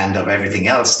 and of everything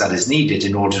else that is needed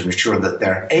in order to ensure that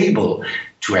they're able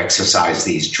to exercise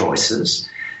these choices.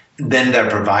 Then they're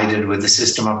provided with a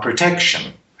system of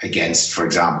protection against, for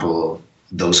example,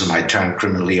 those who might turn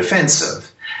criminally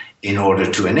offensive in order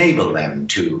to enable them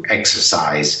to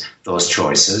exercise those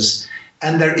choices.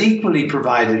 And they're equally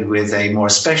provided with a more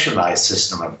specialized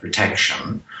system of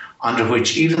protection under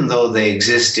which, even though they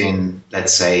exist in,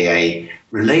 let's say, a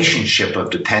relationship of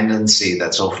dependency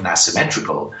that's often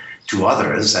asymmetrical to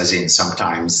others, as in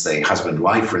sometimes the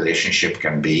husband-wife relationship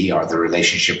can be, or the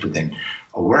relationship within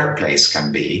a workplace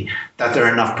can be, that there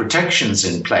are enough protections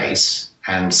in place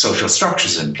and social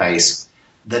structures in place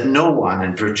that no one,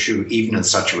 in virtue, even in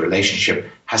such a relationship,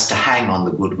 has to hang on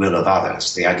the goodwill of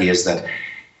others. The idea is that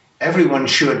everyone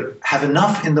should have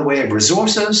enough in the way of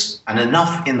resources and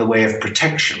enough in the way of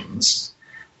protections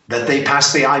that they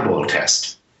pass the eyeball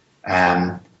test.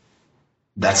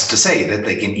 That's to say that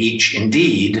they can each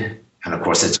indeed, and of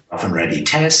course it's an often ready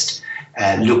test,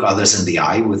 look others in the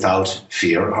eye without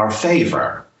fear or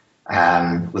favor,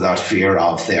 without fear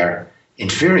of their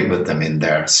interfering with them in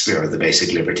their sphere of the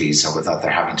basic liberties, or without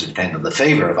their having to depend on the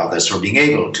favor of others for being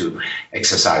able to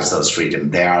exercise those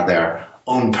freedom. They are their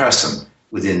own person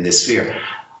within this sphere.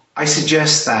 I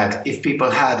suggest that if people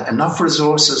had enough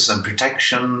resources and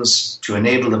protections to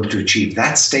enable them to achieve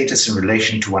that status in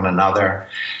relation to one another,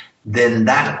 then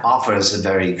that offers a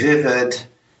very vivid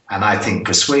and I think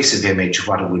persuasive image of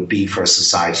what it would be for a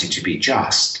society to be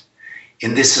just.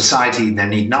 In this society, there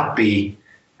need not be,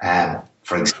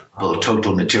 for example,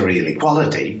 total material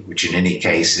equality, which in any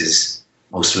case is,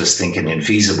 most of us think, an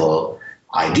infeasible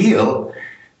ideal,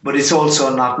 but it's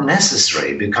also not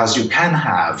necessary, because you can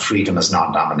have freedom as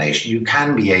non-domination. You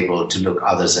can be able to look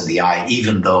others in the eye,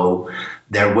 even though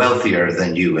they're wealthier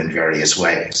than you in various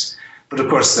ways. But of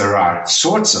course, there are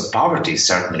sorts of poverty,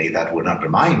 certainly, that would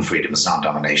undermine freedom as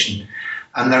non-domination.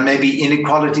 And there may be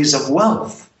inequalities of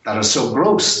wealth that are so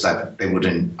gross that they would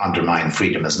undermine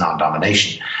freedom as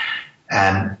non-domination.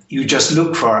 And you just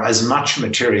look for as much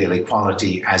material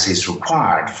equality as is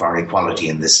required for equality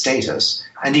in this status.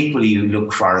 And equally, you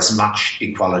look for as much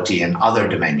equality in other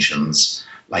dimensions,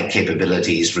 like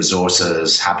capabilities,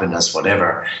 resources, happiness,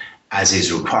 whatever, as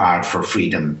is required for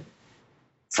freedom,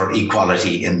 for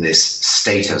equality in this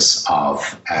status of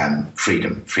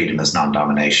freedom as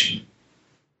non-domination.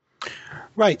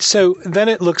 Right. So then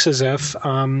it looks as if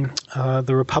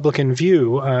the Republican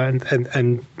view, and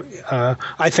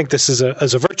I think this is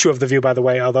a virtue of the view, by the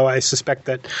way, although I suspect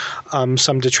that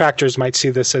some detractors might see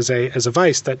this as a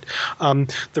vice, that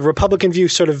the Republican view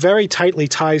sort of very tightly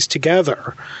ties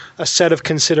together a set of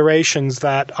considerations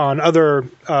that on other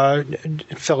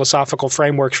philosophical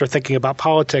frameworks for thinking about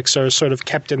politics are sort of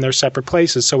kept in their separate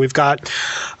places. So we've got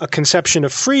a conception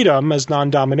of freedom as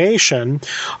non-domination.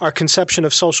 Our conception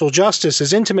of social justice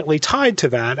is intimately tied to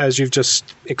that, as you've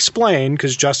just explained,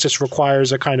 because justice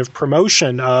requires a kind of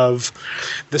promotion of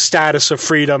the status of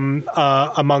freedom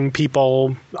among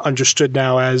people understood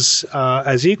now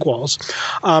as equals.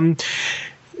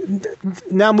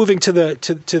 Now moving to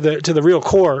the real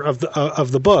core of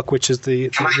the book, which is the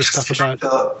stuff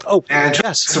about.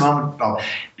 Yes.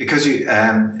 Because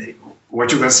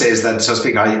what you're going to say is that, so to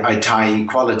speak, I tie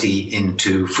equality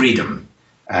into freedom.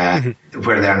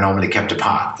 Where they're normally kept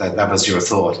apart. That was your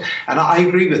thought. And I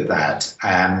agree with that.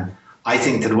 I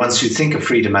think that once you think of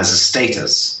freedom as a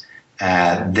status,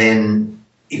 then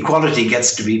equality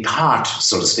gets to be part,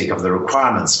 so to speak, of the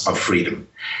requirements of freedom.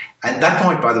 And that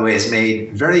point, by the way, is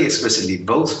made very explicitly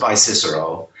both by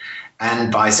Cicero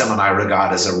and by someone I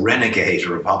regard as a renegade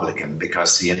Republican,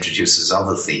 because he introduces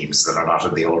other themes that are not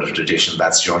in the older tradition.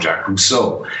 That's Jean-Jacques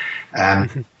Rousseau.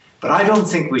 But I don't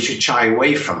think we should shy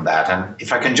away from that. And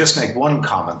if I can just make one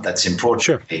comment that's important.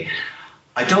 Sure.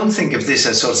 I don't think of this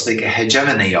as, so to speak, a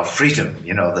hegemony of freedom,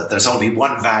 that there's only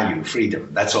one value, freedom.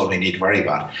 That's all we need to worry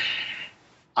about.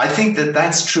 I think that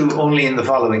that's true only in the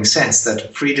following sense,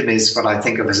 that freedom is what I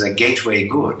think of as a gateway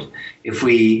good. If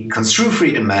we construe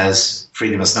freedom as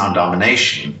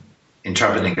non-domination,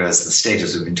 interpreting it as the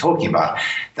status we've been talking about,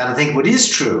 then I think what is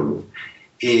true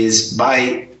is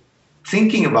by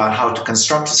thinking about how to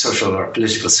construct a social or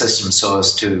political system so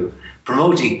as to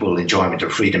promote equal enjoyment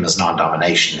of freedom as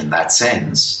non-domination in that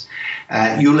sense,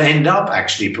 you'll end up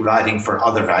actually providing for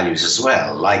other values as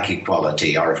well, like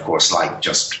equality or, of course, like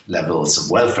just levels of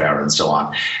welfare and so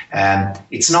on.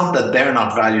 It's not that they're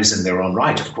not values in their own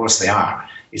right. Of course they are.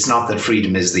 It's not that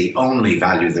freedom is the only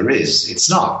value there is. It's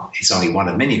not. It's only one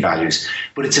of many values.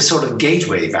 But it's a sort of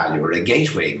gateway value or a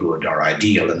gateway good or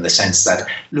ideal in the sense that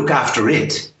look after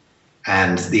it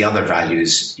and the other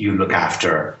values you look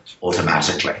after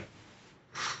automatically.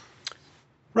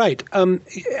 Right. That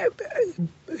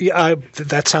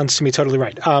sounds to me totally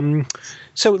right.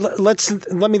 So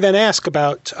let me then ask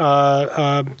about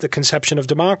the conception of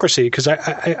democracy, because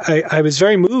I was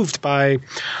very moved by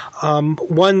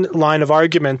one line of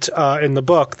argument in the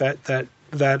book that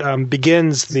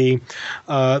begins the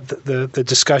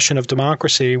discussion of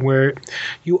democracy, where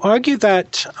you argue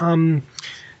that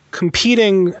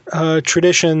competing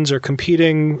traditions or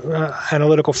competing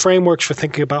analytical frameworks for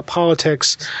thinking about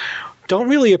politics don't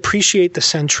really appreciate the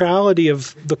centrality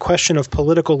of the question of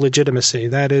political legitimacy.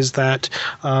 That is that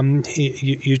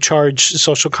you charge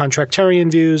social contractarian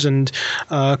views and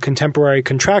contemporary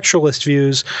contractualist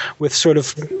views with sort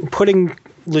of putting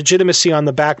legitimacy on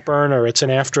the back burner. It's an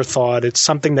afterthought. It's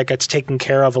something that gets taken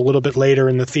care of a little bit later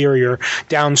in the theory or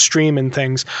downstream in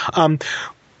things.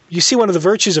 You see one of the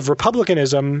virtues of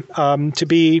republicanism to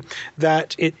be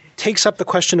that it takes up the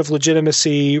question of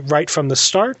legitimacy right from the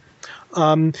start.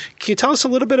 Can you tell us a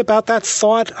little bit about that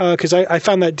thought? Because I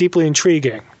found that deeply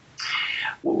intriguing.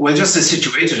 Well, just as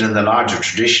situated in the larger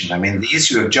tradition, I mean, the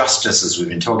issue of justice, as we've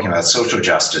been talking about, social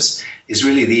justice, is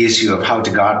really the issue of how to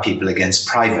guard people against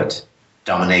private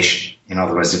domination. In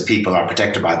other words, if people are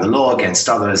protected by the law against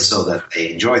others so that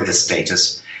they enjoy this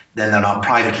status, then they're not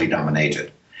privately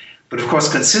dominated. But of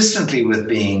course, consistently with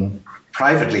being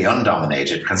privately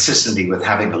undominated, consistently with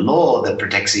having a law that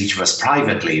protects each of us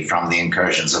privately from the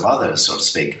incursions of others, so to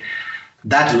speak,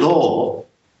 that law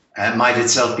might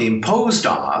itself be imposed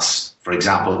on us, for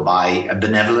example, by a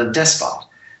benevolent despot,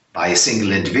 by a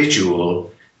single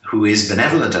individual who is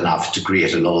benevolent enough to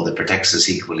create a law that protects us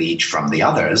equally each from the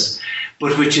others,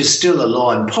 but which is still a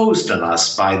law imposed on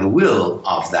us by the will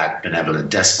of that benevolent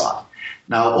despot.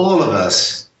 Now, all of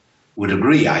us would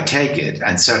agree, I take it,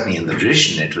 and certainly in the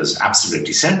tradition it was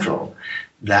absolutely central,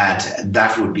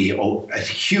 that would be a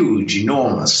huge,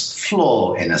 enormous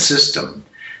flaw in a system,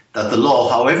 that the law,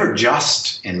 however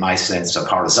just in my sense of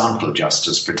horizontal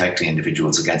justice, protecting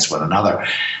individuals against one another,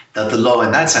 that the law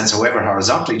in that sense, however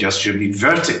horizontally just, should be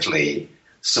vertically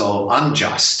so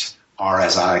unjust, or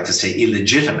as I like to say,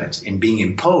 illegitimate in being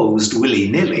imposed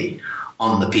willy-nilly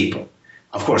on the people.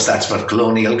 Of course, that's what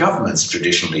colonial governments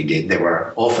traditionally did. They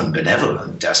were often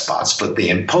benevolent despots, but they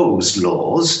imposed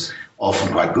laws,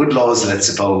 often quite good laws, let's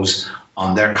suppose,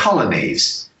 on their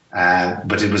colonies.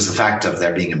 But it was the fact of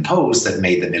their being imposed that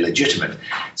made them illegitimate.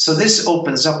 So this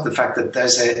opens up the fact that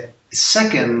there's a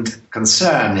second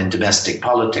concern in domestic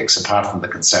politics, apart from the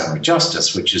concern with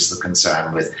justice, which is the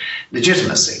concern with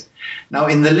legitimacy. Now,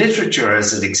 in the literature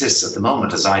as it exists at the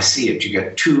moment, as I see it, you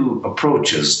get two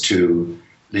approaches to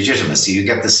legitimacy. You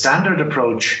get the standard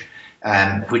approach,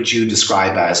 which you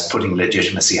describe as putting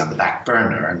legitimacy on the back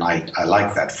burner. And I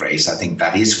like that phrase. I think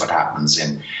that is what happens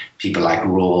in people like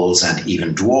Rawls and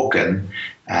even Dworkin.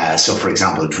 So, for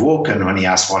example, Dworkin, when he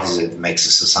asks what is it that makes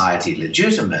a society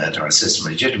legitimate or a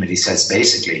system legitimate, he says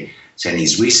basically, in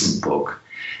his recent book,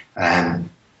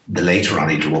 the later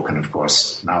Ronnie Dworkin, of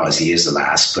course, now as he is the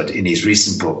last, but in his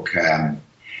recent book,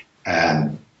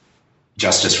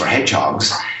 Justice for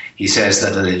Hedgehogs, he says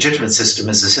that a legitimate system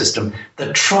is a system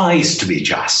that tries to be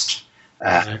just.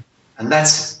 And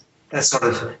that's sort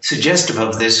of suggestive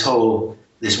of this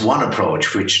one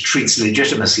approach, which treats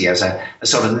legitimacy as a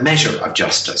sort of measure of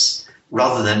justice,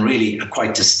 rather than really a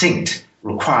quite distinct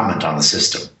requirement on the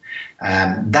system.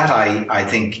 That, I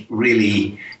think,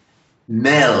 really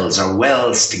melds or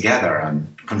welds together and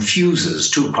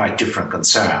confuses two quite different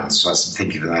concerns. So I'm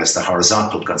thinking of it as the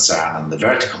horizontal concern and the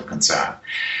vertical concern.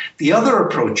 The other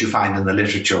approach you find in the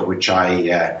literature, which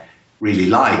I really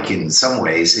like in some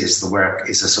ways, is the work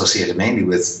is associated mainly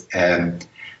with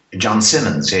John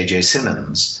Simmons, A.J.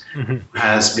 Simmons, who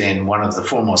has been one of the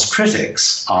foremost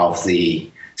critics of the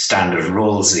standard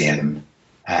Rawlsian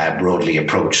broadly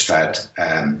approach that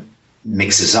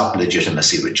mixes up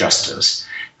legitimacy with justice.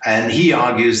 And he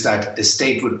argues that a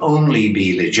state would only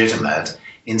be legitimate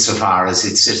insofar as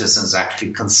its citizens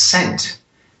actually consent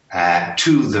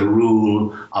to the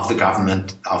rule of the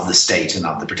government of the state and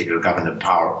of the particular government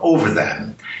power over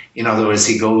them. In other words,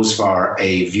 he goes for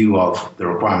a view of the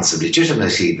requirements of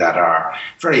legitimacy that are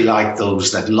very like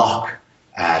those that Locke,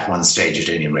 at one stage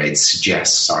at any rate,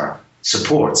 suggests or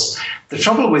supports. The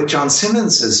trouble with John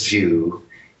Simmons's view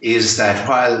is that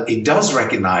while it does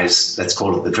recognize, let's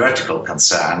call it the vertical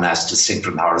concern as distinct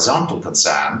from the horizontal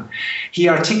concern, he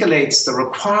articulates the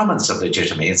requirements of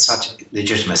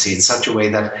legitimacy in such a way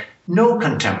that no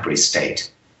contemporary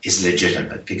state is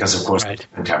legitimate, because, of course, right.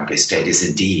 The contemporary state is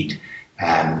indeed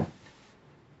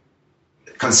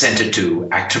consented to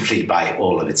actively by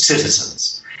all of its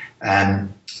citizens.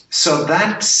 So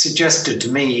that suggested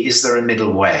to me, is there a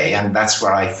middle way? And that's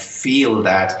where I feel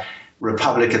that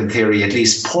Republican theory at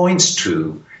least points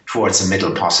towards a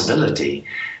middle possibility.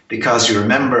 Because you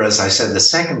remember, as I said, the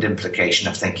second implication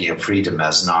of thinking of freedom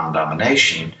as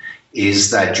non-domination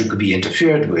is that you could be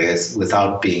interfered with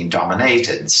without being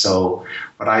dominated. So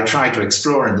what I try to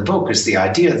explore in the book is the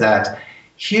idea that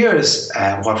here's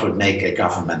what would make a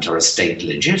government or a state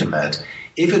legitimate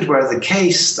if it were the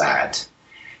case that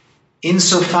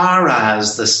insofar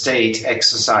as the state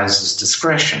exercises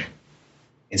discretion,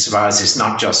 insofar as it's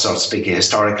not just, so to speak, a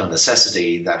historical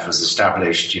necessity that was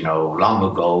established,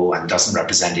 long ago and doesn't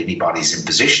represent anybody's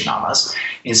imposition on us,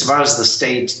 insofar as the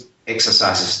state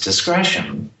exercises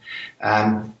discretion,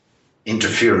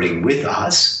 interfering with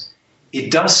us, it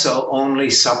does so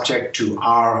only subject to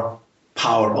our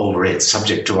power over it,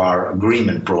 subject to our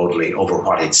agreement broadly over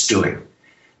what it's doing.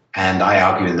 And I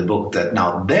argue in the book that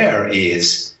now there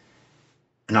is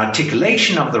an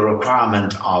articulation of the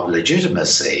requirement of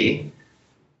legitimacy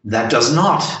that does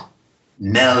not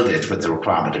meld it with the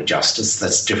requirement of justice.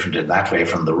 That's different in that way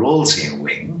from the Rawlsian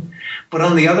wing. But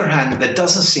on the other hand, that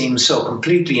doesn't seem so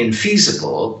completely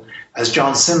infeasible as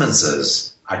John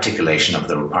Simmons's articulation of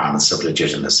the requirements of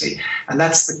legitimacy. And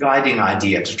that's the guiding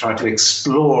idea, to try to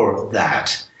explore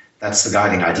that. That's the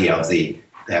guiding idea of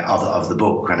the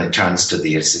book when it turns to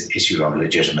the issue of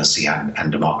legitimacy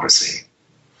and democracy.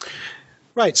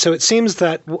 Right. So it seems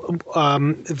that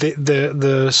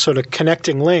the sort of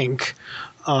connecting link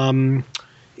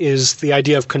is the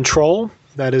idea of control.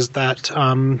 That is that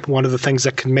one of the things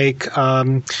that can make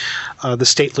the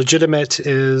state legitimate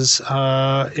is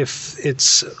if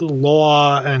its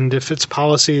law and if its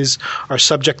policies are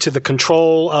subject to the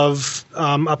control of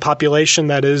a population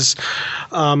that is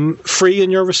free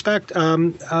in your respect.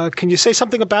 Can you say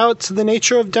something about the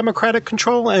nature of democratic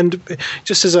control? And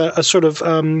just as a sort of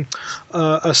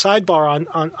a sidebar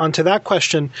onto that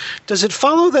question, does it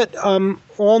follow that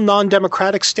all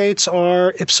non-democratic states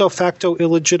are ipso facto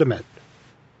illegitimate?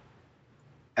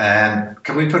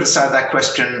 Can we put aside that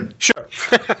question? Sure.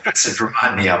 So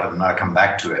remind me of it and I'll come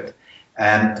back to it.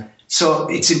 So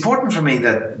it's important for me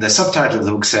that the subtitle of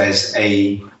the book says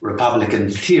a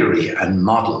Republican theory and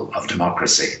model of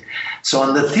democracy. So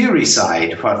on the theory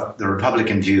side, what the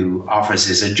Republican view offers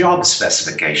is a job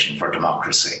specification for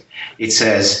democracy. It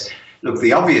says, look,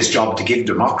 the obvious job to give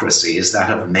democracy is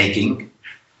that of making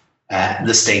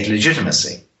the state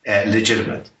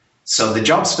legitimate. So the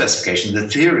job specification, the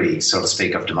theory, so to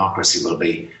speak, of democracy will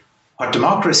be what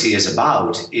democracy is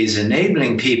about is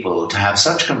enabling people to have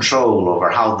such control over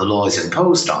how the law is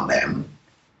imposed on them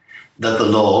that the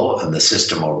law and the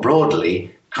system more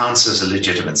broadly counts as a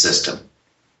legitimate system.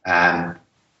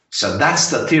 So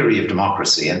that's the theory of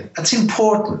democracy. And that's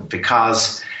important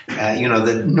because,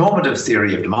 the normative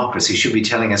theory of democracy should be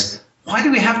telling us, why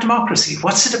do we have democracy?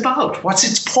 What's it about? What's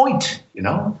its point?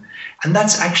 And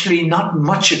that's actually not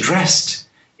much addressed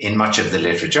in much of the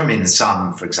literature. I mean, in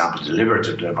some, for example,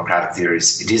 deliberative democratic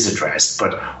theories, it is addressed,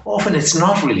 but often it's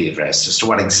not really addressed as to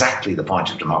what exactly the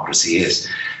point of democracy is.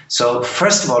 So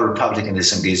first of all,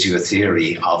 republicanism gives you a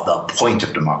theory of the point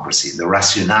of democracy, the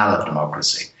rationale of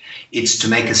democracy. It's to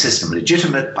make a system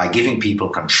legitimate by giving people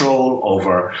control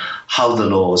over how the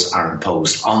laws are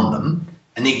imposed on them,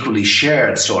 an equally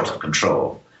shared sort of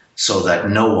control, so that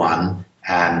no one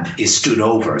is stood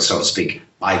over, so to speak,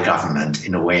 by government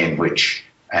in a way in which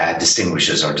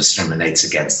distinguishes or discriminates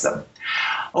against them.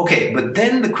 Okay, but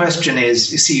then the question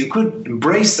is, you see, you could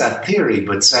embrace that theory,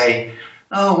 but say,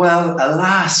 oh, well,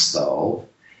 alas, though,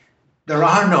 there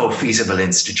are no feasible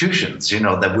institutions,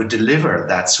 that would deliver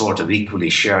that sort of equally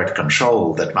shared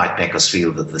control that might make us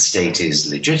feel that the state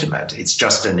is legitimate. It's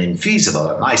just a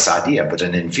nice idea, but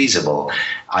an infeasible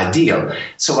ideal.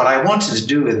 So what I wanted to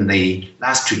do in the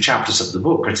last two chapters of the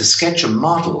book are to sketch a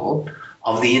model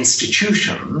of the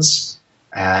institutions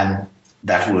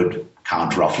that would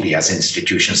count roughly as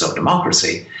institutions of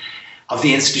democracy, of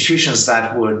the institutions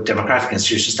democratic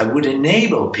institutions that would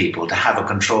enable people to have a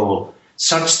control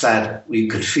such that we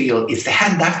could feel, if they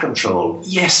had that control,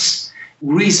 yes,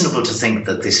 reasonable to think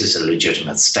that this is a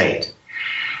legitimate state.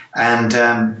 And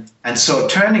so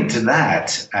turning to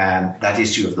that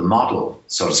issue of the model,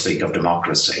 so to speak, of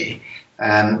democracy,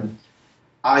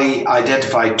 I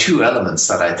identify two elements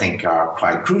that I think are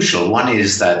quite crucial. One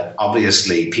is that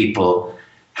obviously people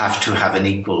have to have an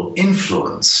equal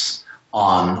influence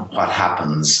on what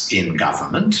happens in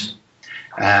government.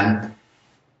 And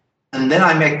then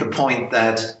I make the point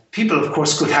that people, of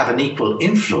course, could have an equal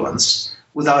influence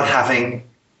without having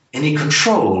any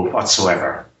control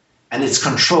whatsoever. And it's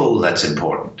control that's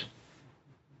important.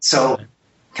 So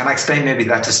can I explain maybe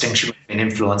that distinction between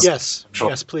influence and control?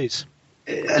 Yes, please.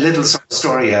 A little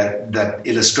story that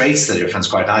illustrates the difference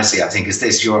quite nicely, I think, is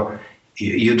this.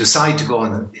 You decide to go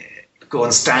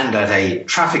and stand at a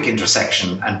traffic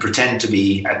intersection and pretend to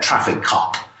be a traffic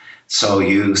cop. So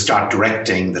you start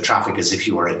directing the traffic as if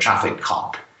you were a traffic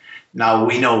cop. Now,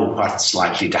 we know what's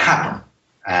likely to happen.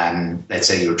 Let's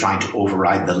say you're trying to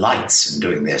override the lights in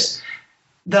doing this.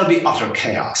 There'll be utter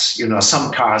chaos.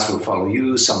 Some cars will follow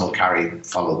you, some will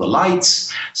follow the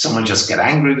lights, some will just get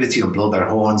angry with you and blow their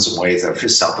horns and wave their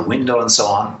fists out the window and so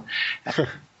on.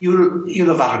 You'll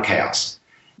have utter chaos.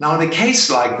 Now, in a case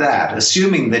like that,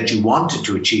 assuming that you wanted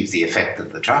to achieve the effect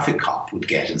that the traffic cop would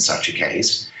get in such a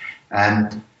case,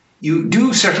 you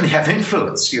do certainly have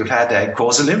influence. You've had a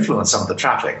causal influence on the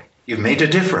traffic. You've made a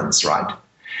difference, right?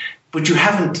 But you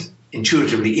haven't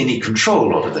intuitively any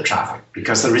control over the traffic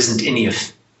because there isn't any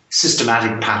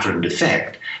systematic patterned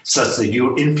effect such that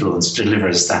your influence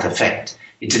delivers that effect.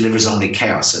 It delivers only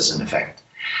chaos as an effect.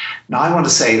 Now, I want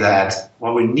to say that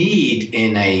what we need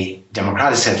in a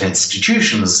democratic set of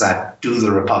institutions that do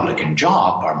the Republican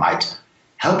job or might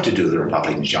help to do the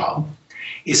Republican job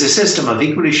is a system of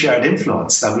equally shared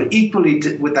influence that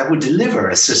would deliver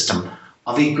a system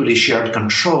of equally shared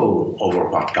control over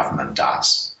what government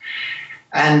does.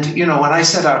 And, when I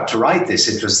set out to write this,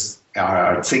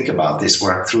 or think about this,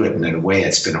 work through it, and in a way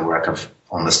it's been a work of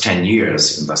almost 10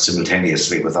 years,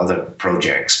 simultaneously with other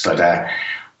projects. But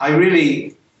I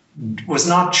really was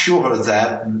not sure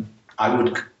that I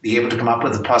would be able to come up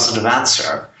with a positive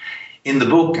answer. In the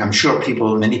book, I'm sure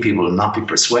many people will not be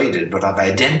persuaded, but I've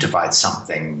identified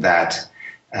something that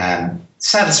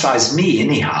satisfies me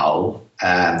anyhow,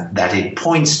 that it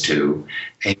points to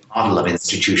a model of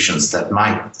institutions that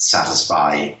might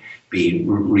be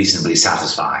reasonably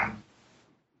satisfying.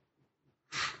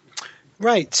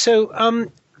 Right. So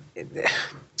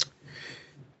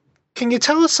can you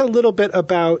tell us a little bit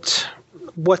about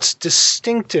what's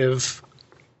distinctive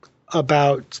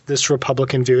about this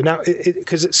Republican view? Now,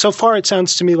 because so far it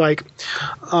sounds to me like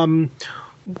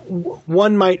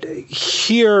one might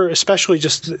hear, especially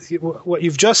just what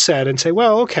you've just said, and say,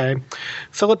 well, okay,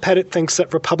 Philip Pettit thinks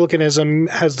that republicanism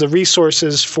has the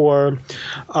resources for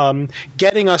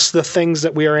getting us the things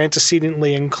that we are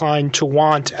antecedently inclined to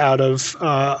want out of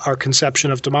our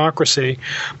conception of democracy.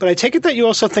 But I take it that you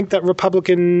also think that the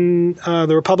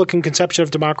Republican conception of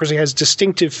democracy has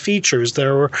distinctive features.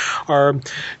 There are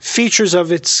features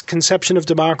of its conception of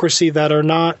democracy that are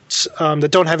not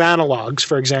that don't have analogs,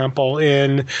 for example,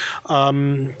 in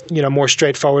more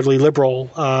straightforwardly liberal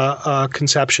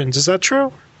conceptions. Is that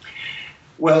true?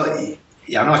 Well,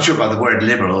 yeah, I'm not sure about the word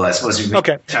liberal. I suppose you mean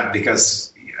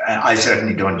because I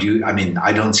certainly don't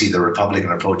I don't see the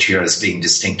Republican approach here as being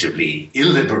distinctively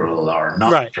illiberal or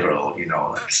not liberal,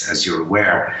 as you're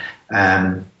aware.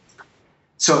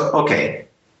 So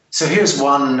here's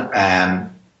one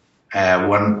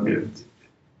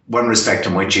respect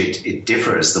in which it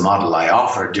differs. The model I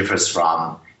offer differs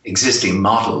from existing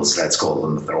models, let's call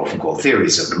them. They're often called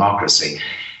theories of democracy.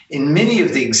 In many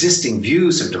of the existing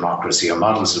views of democracy or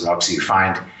models of democracy, you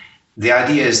find the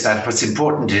idea is that what's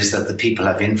important is that the people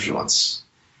have influence.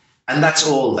 And that's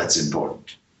all that's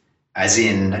important. As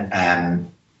in,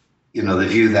 the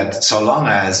view that so long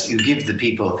as you give the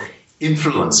people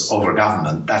influence over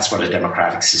government, that's what a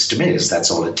democratic system is.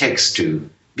 That's all it takes to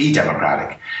be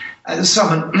democratic.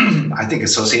 Someone, I think,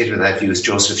 associated with that view is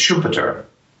Joseph Schumpeter.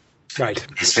 Right.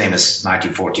 His famous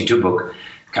 1942 book,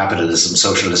 Capitalism,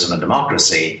 Socialism and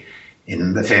Democracy.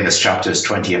 In the famous chapters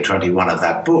 20 and 21 of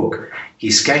that book,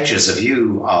 he sketches a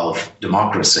view of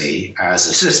democracy as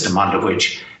a system under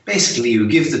which basically you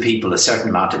give the people a certain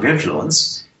amount of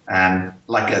influence,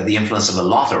 like the influence of a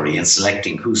lottery in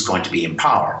selecting who's going to be in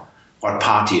power, what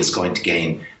party is going to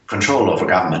gain control over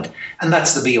government. And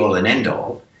that's the be-all and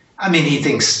end-all. I mean, he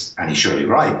thinks, and he's surely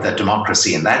right, that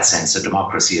democracy in that sense, a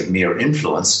democracy of mere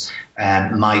influence,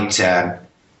 might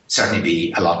certainly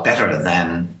be a lot better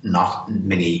than not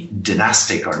many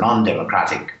dynastic or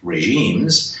non-democratic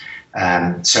regimes,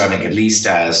 serving at least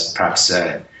as perhaps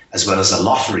as well as a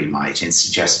lottery might in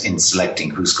selecting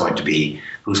who's going to be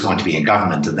in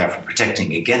government and therefore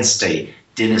protecting against a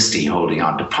dynasty holding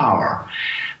on to power.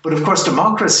 But of course,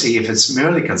 democracy, if it's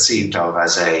merely conceived of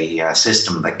as a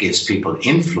system that gives people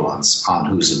influence on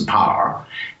who's in power,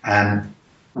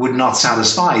 would not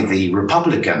satisfy the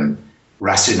Republican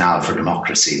rationale for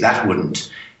democracy. That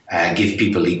wouldn't give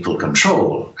people equal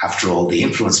control. After all, the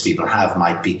influence people have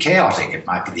might be chaotic. It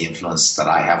might be the influence that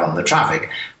I have on the traffic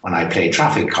when I play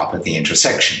traffic cop at the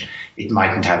intersection. It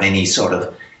mightn't have any sort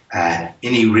of,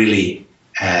 any really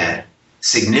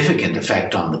significant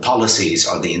effect on the policies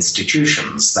or the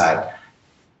institutions that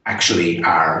actually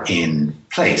are in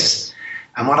place.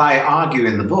 And what I argue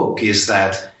in the book is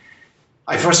that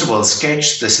I first of all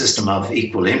sketch the system of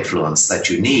equal influence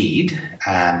that you need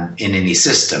in any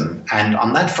system. And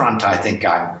on that front, I think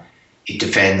it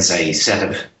defends a set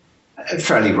of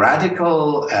fairly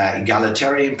radical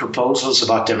egalitarian proposals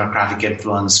about democratic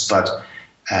influence, but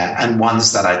and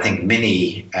ones that I think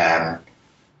many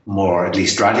more, at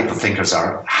least radical thinkers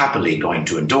are happily going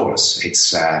to endorse.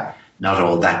 It's not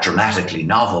all that dramatically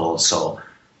novel, so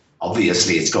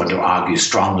obviously it's going to argue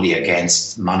strongly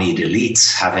against moneyed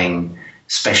elites having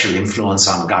special influence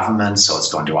on government, so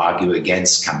it's going to argue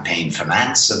against campaign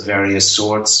finance of various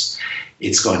sorts.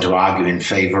 It's going to argue in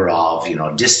favor of,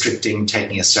 districting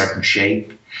taking a certain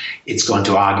shape. It's going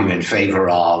to argue in favor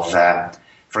of,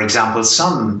 for example,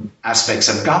 some aspects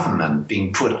of government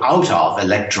being put out of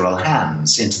electoral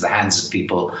hands into the hands of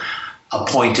people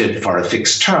appointed for a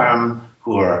fixed term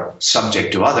who are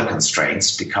subject to other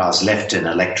constraints, because left in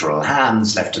electoral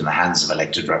hands, left in the hands of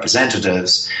elected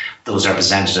representatives, those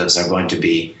representatives are going to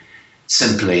be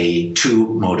simply too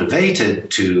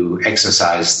motivated to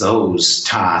exercise those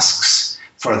tasks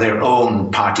for their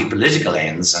own party political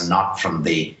ends and not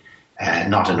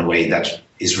not in a way that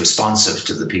is responsive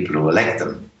to the people who elect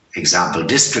them. Example,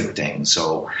 districting.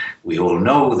 So we all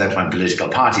know that when political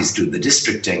parties do the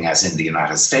districting, as in the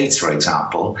United States, for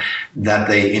example, that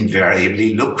they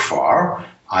invariably look for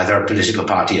either a political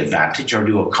party advantage or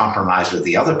do a compromise with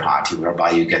the other party,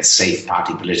 whereby you get safe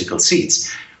party political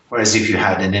seats. Whereas if you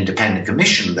had an independent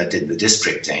commission that did the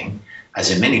districting,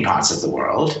 as in many parts of the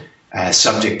world,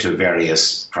 subject to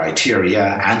various criteria,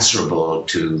 answerable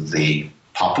to the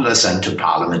populace and to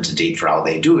Parliament, indeed, for how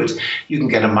they do it, you can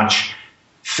get a much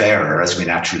fairer, as we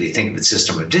naturally think of the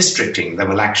system of districting, that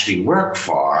will actually work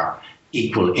for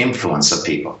equal influence of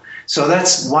people. So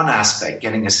that's one aspect,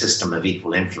 getting a system of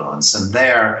equal influence. And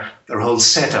there are a whole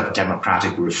set of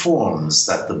democratic reforms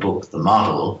that the book, The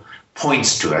Model,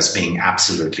 points to as being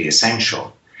absolutely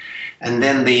essential. And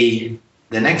then the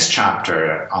next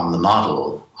chapter on the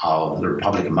model of the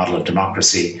Republican model of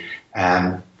democracy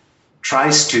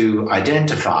tries to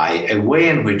identify a way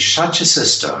in which such a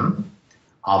system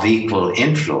of equal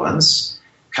influence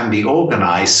can be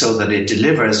organized so that it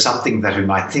delivers something that we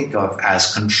might think of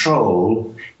as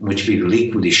control, in which people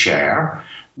equally share,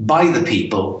 by the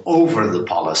people over the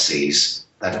policies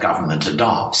that government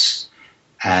adopts.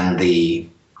 And the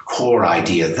core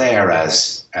idea there,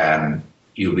 as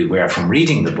you'll be aware from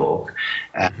reading the book,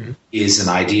 is an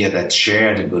idea that's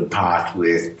shared in good part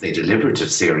with the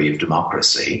deliberative theory of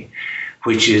democracy,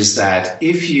 which is that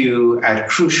if you, at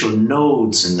crucial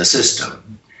nodes in the system,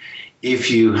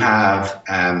 if you have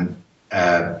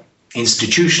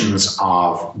institutions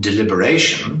of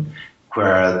deliberation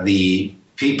where the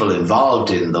people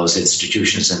involved in those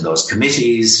institutions and those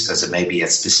committees, as it may be at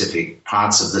specific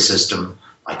parts of the system,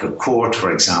 like a court,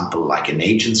 for example, like an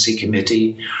agency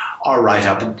committee, or right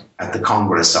up at the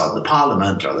Congress or the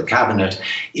Parliament or the Cabinet,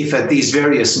 if at these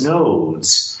various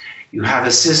nodes you have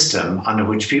a system under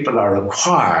which people are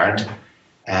required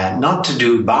not to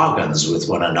do bargains with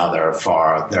one another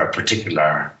for their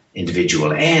particular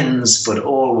individual ends, but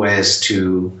always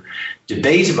to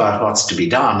debate about what's to be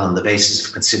done on the basis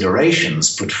of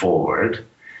considerations put forward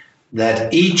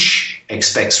that each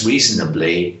expects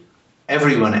reasonably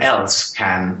everyone else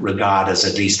can regard as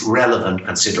at least relevant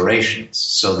considerations,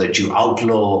 so that you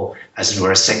outlaw, as it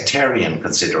were, sectarian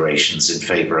considerations in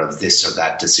favor of this or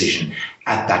that decision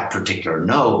at that particular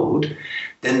node.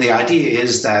 Then the idea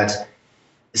is that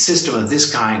a system of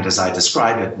this kind, as I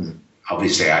describe it, and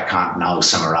obviously I can't now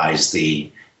summarize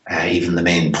even the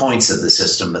main points of the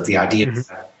system, but the idea is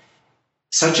that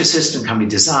such a system can be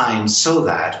designed so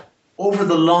that over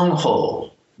the long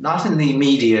haul, not in the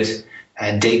immediate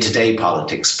day-to-day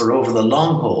politics, but over the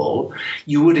long haul,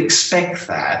 you would expect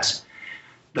that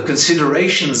the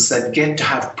considerations that get to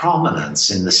have prominence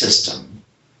in the system,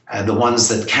 the ones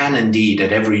that can indeed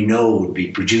at every node be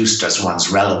produced as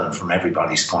ones relevant from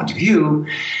everybody's point of view,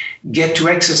 get to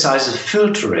exercise a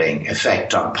filtering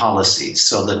effect on policies,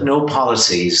 so that no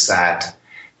policies that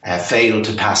fail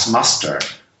to pass muster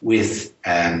with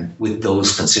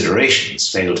those considerations,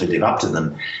 fail to live up to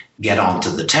them, get onto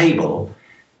the table.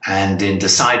 And in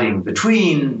deciding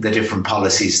between the different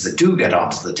policies that do get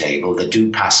onto the table, that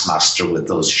do pass muster with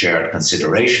those shared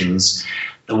considerations,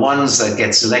 the ones that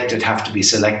get selected have to be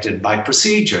selected by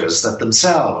procedures that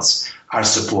themselves are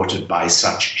supported by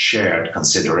such shared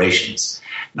considerations.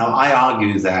 Now, I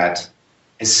argue that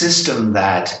a system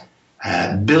that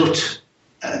built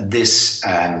this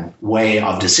way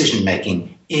of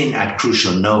decision-making in at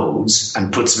crucial nodes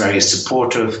and puts very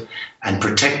supportive and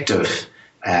protective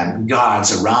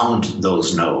guards around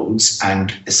those nodes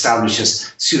and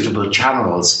establishes suitable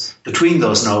channels between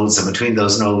those nodes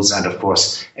and, of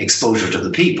course, exposure to the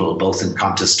people, both in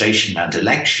contestation and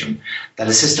election, that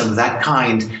a system of that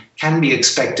kind can be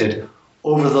expected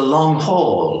over the long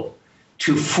haul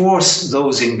to force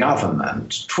those in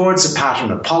government towards a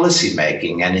pattern of policy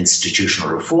making and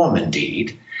institutional reform,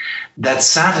 indeed, that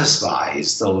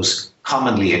satisfies those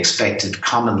commonly expected,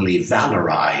 commonly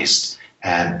valorized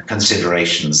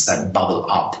considerations that bubble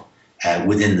up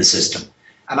within the system.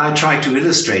 And I try to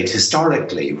illustrate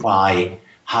historically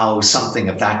how something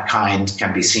of that kind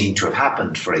can be seen to have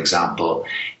happened, for example,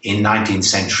 in 19th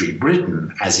century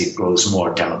Britain as it grows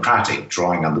more democratic,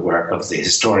 drawing on the work of the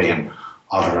historian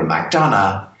Oliver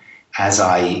MacDonagh, as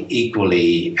I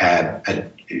equally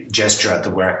gesture at the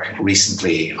work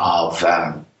recently of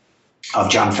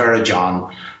John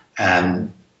Ferrajon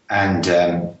and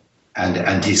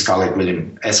his colleague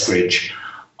William Eskridge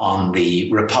on the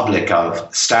Republic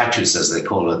of Statutes, as they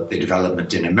call it, the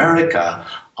development in America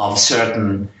of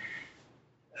certain,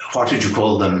 what would you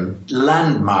call them,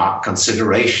 landmark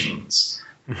considerations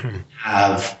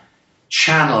have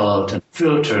channeled and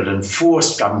filtered and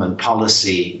forced government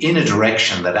policy in a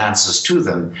direction that answers to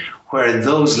them, where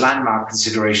those landmark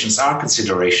considerations are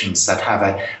considerations that have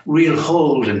a real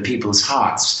hold in people's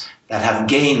hearts, that have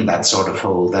gained that sort of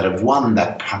hold, that have won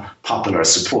that popular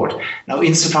support. Now,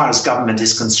 insofar as government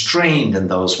is constrained in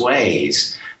those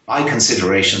ways by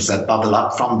considerations that bubble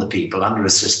up from the people under a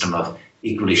system of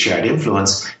equally shared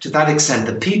influence, to that extent,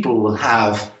 the people will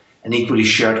have an equally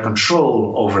shared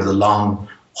control over the long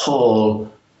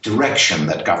haul direction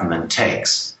that government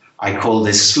takes. I call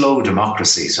this slow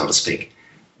democracy, so to speak.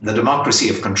 The democracy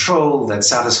of control that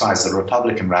satisfies the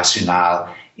Republican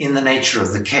rationale in the nature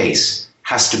of the case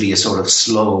has to be a sort of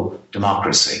slow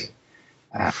democracy.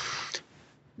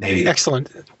 Maybe excellent.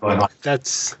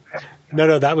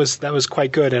 That was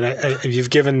quite good, and you've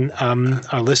given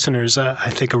our listeners,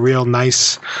 I think, a real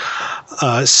nice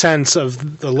sense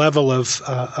of the level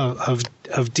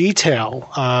of detail,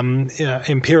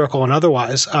 empirical and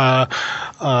otherwise,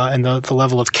 and the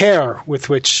level of care with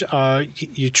which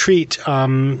you treat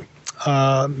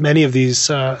many of these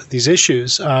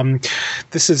issues.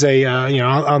 This is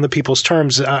on the people's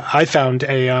terms. I found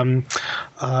a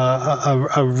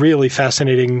really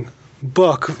fascinating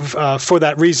book for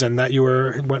that reason, that you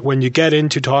were, when you get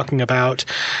into talking about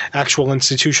actual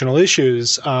institutional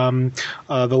issues, the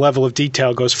level of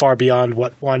detail goes far beyond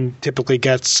what one typically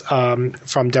gets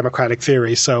from democratic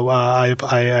theory. So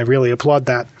I really applaud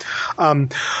that.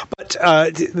 But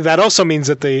that also means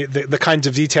that the kinds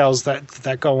of details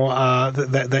that go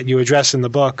that you address in the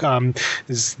book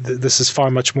this is far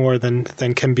much more than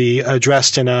can be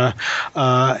addressed in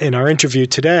our interview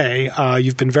today.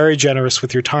 You've been very generous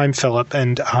with your time, Philip,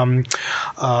 and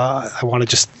I want to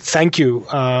just thank you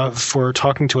for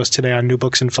talking to us today on New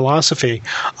Books in Philosophy.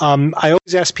 I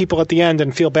always ask people at the end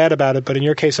and feel bad about it, but in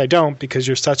your case I don't, because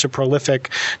you're such a prolific,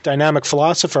 dynamic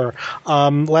philosopher.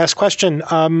 Last question.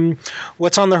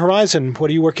 What's on the horizon? What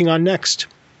are you working on next?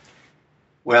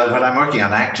 Well, what I'm working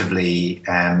on actively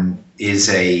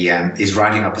is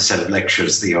writing up a set of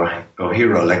lectures, the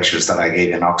O'Hero lectures that I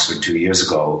gave in Oxford 2 years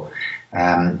ago.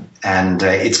 And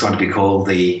it's going to be called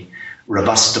The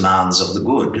Robust Demands of the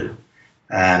Good.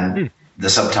 The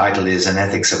subtitle is An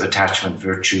Ethics of Attachment,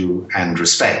 Virtue and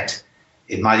Respect.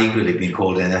 It might equally be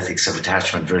called An Ethics of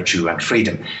Attachment, Virtue and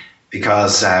Freedom,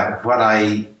 because what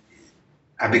I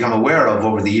have become aware of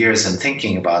over the years in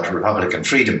thinking about Republican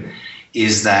freedom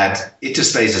is that it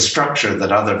displays a structure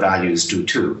that other values do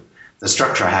too. The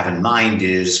structure I have in mind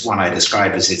is one I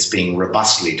describe as it's being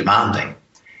robustly demanding.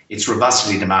 It's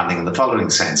robustly demanding in the following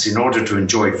sense. In order to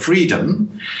enjoy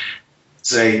freedom,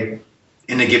 say,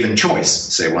 in a given choice,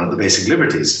 say one of the basic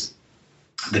liberties,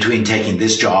 between taking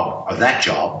this job or that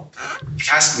job, it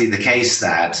has to be the case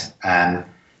that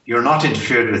you're not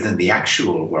interfered with in the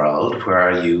actual world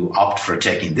where you opt for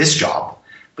taking this job,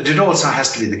 but it also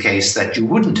has to be the case that you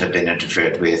wouldn't have been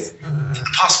interfered with in the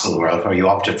possible world where you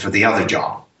opted for the other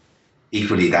job.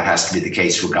 Equally, that has to be the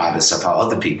case regardless of how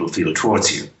other people feel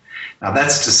towards you. Now,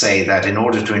 that's to say that in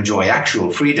order to enjoy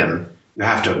actual freedom, you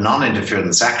have to have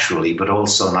non-interference actually, but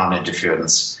also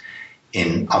non-interference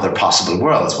in other possible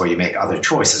worlds where you make other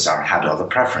choices or had other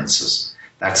preferences.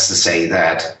 That's to say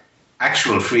that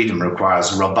actual freedom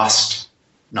requires robust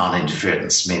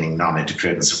non-interference, meaning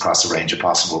non-interference across a range of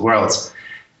possible worlds.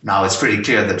 Now, it's pretty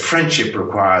clear that friendship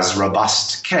requires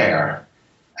robust care.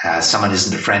 Someone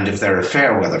isn't a friend if they're a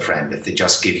fair weather friend, if they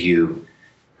just give you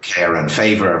care and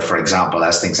favor, for example,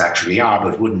 as things actually are,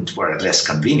 but wouldn't were it less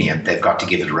convenient. They've got to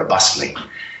give it robustly.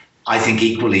 I think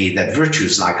equally that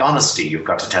virtues like honesty, you've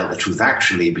got to tell the truth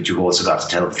actually, but you've also got to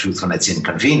tell the truth when it's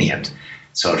inconvenient.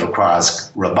 So it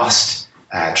requires robust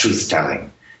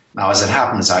truth-telling. Now, as it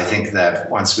happens, I think that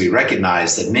once we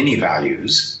recognize that many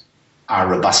values are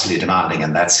robustly demanding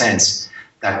in that sense,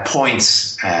 that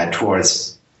points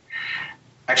towards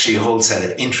actually a whole set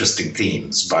of interesting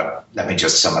themes. But let me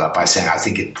just sum it up by saying I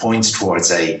think it points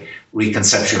towards a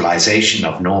reconceptualization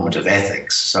of normative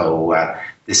ethics. So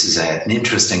this is an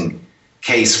interesting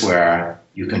case where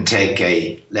you can take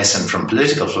a lesson from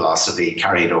political philosophy,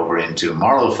 carry it over into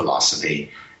moral philosophy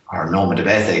or normative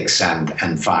ethics,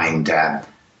 and find that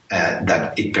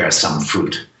it bears some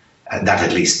fruit. That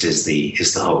at least is the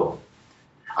hope.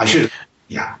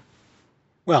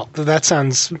 Well, that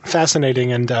sounds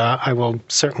fascinating, and I will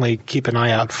certainly keep an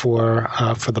eye out for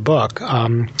the book.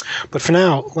 But for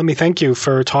now, let me thank you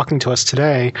for talking to us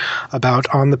today about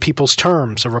On the People's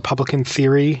Terms, a Republican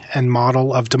theory and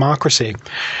model of democracy.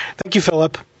 Thank you,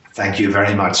 Philip. Thank you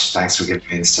very much. Thanks for giving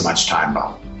me so much time,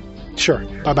 Bob. Sure.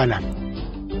 Bye-bye now.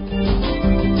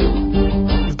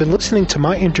 You've been listening to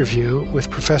my interview with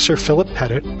Professor Philip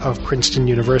Pettit of Princeton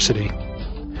University.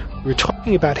 We're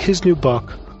talking about his new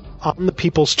book, On the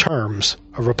People's Terms,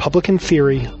 a Republican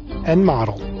Theory and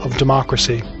Model of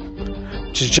Democracy,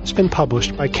 which has just been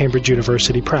published by Cambridge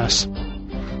University Press.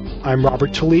 I'm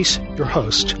Robert Talisse, your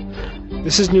host.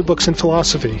 This is New Books in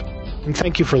Philosophy, and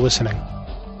thank you for listening.